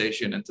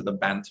conversation and to the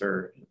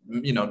banter,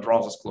 you know,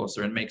 draws us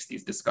closer and makes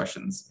these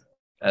discussions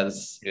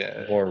as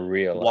More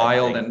real.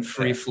 wild and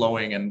free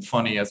flowing and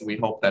funny as we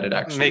hope that it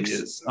actually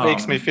is.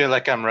 Makes me feel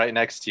like I'm right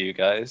next to you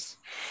guys.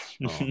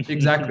 Oh.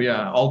 Exactly,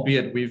 yeah.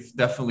 Albeit we've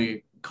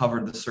definitely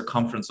covered the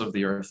circumference of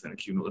the earth in a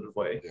cumulative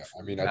way. Yeah,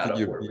 I mean, I think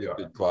you'd be a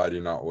bit glad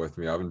you're not with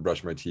me. I haven't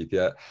brushed my teeth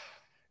yet.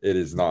 It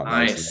is not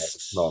nice.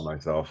 It's not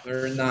myself.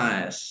 Very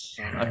nice.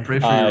 I pray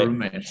for your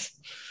roommates.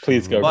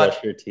 Please go But-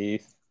 brush your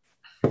teeth.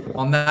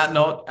 On that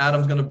note,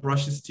 Adam's going to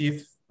brush his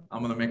teeth. I'm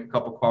going to make a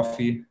cup of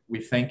coffee. We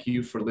thank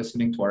you for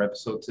listening to our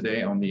episode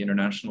today on the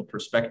international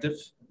perspective.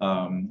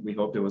 We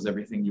hope it was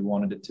everything you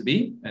wanted it to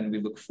be, and we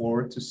look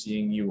forward to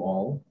seeing you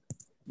all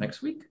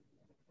next week.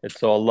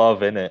 It's all love,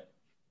 innit?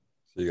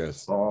 See you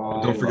guys. So,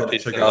 And don't forget to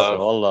Peace check and out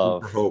love. All Food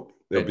love. for Hope.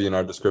 They'll be in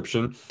our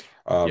description.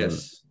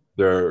 yes.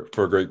 They're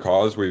for a great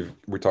cause. We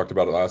talked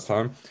about it last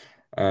time,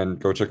 and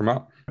go check them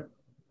out.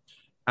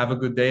 Have a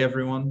good day,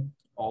 everyone.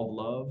 All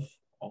love.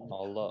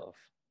 All love.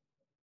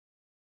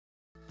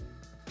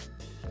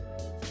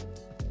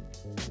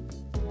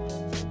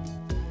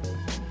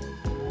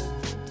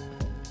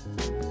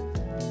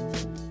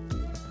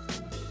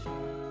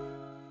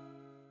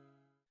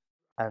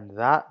 And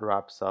that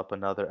wraps up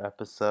another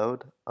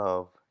episode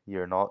of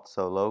Your Not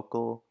So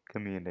Local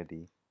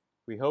Community.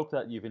 We hope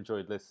that you've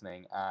enjoyed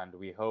listening, and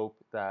we hope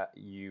that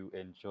you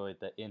enjoyed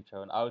the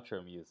intro and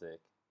outro music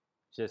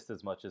just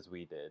as much as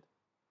we did,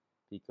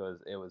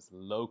 because it was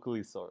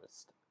locally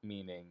sourced,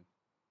 meaning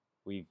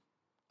we've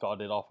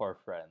got it off our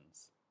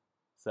friends.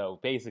 So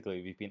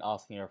basically, we've been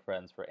asking our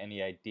friends for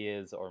any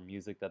ideas or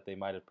music that they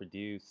might have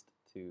produced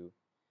to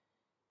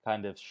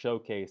kind of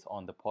showcase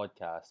on the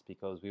podcast,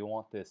 because we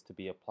want this to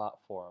be a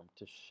platform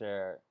to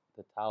share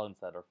the talents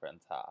that our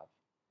friends have.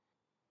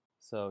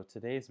 So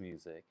today's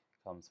music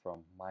comes from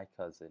my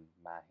cousin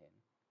Mahin,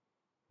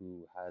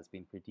 who has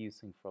been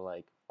producing for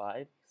like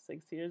 5-6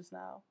 years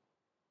now.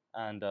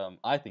 And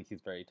I think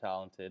he's very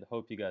talented.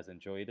 Hope you guys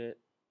enjoyed it.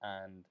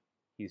 And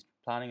he's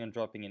planning on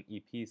dropping an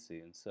EP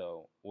soon,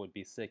 so it would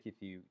be sick if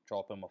you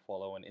drop him a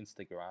follow on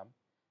Instagram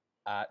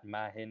at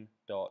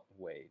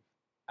mahin.wave.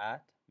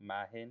 At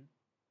mahin.wave.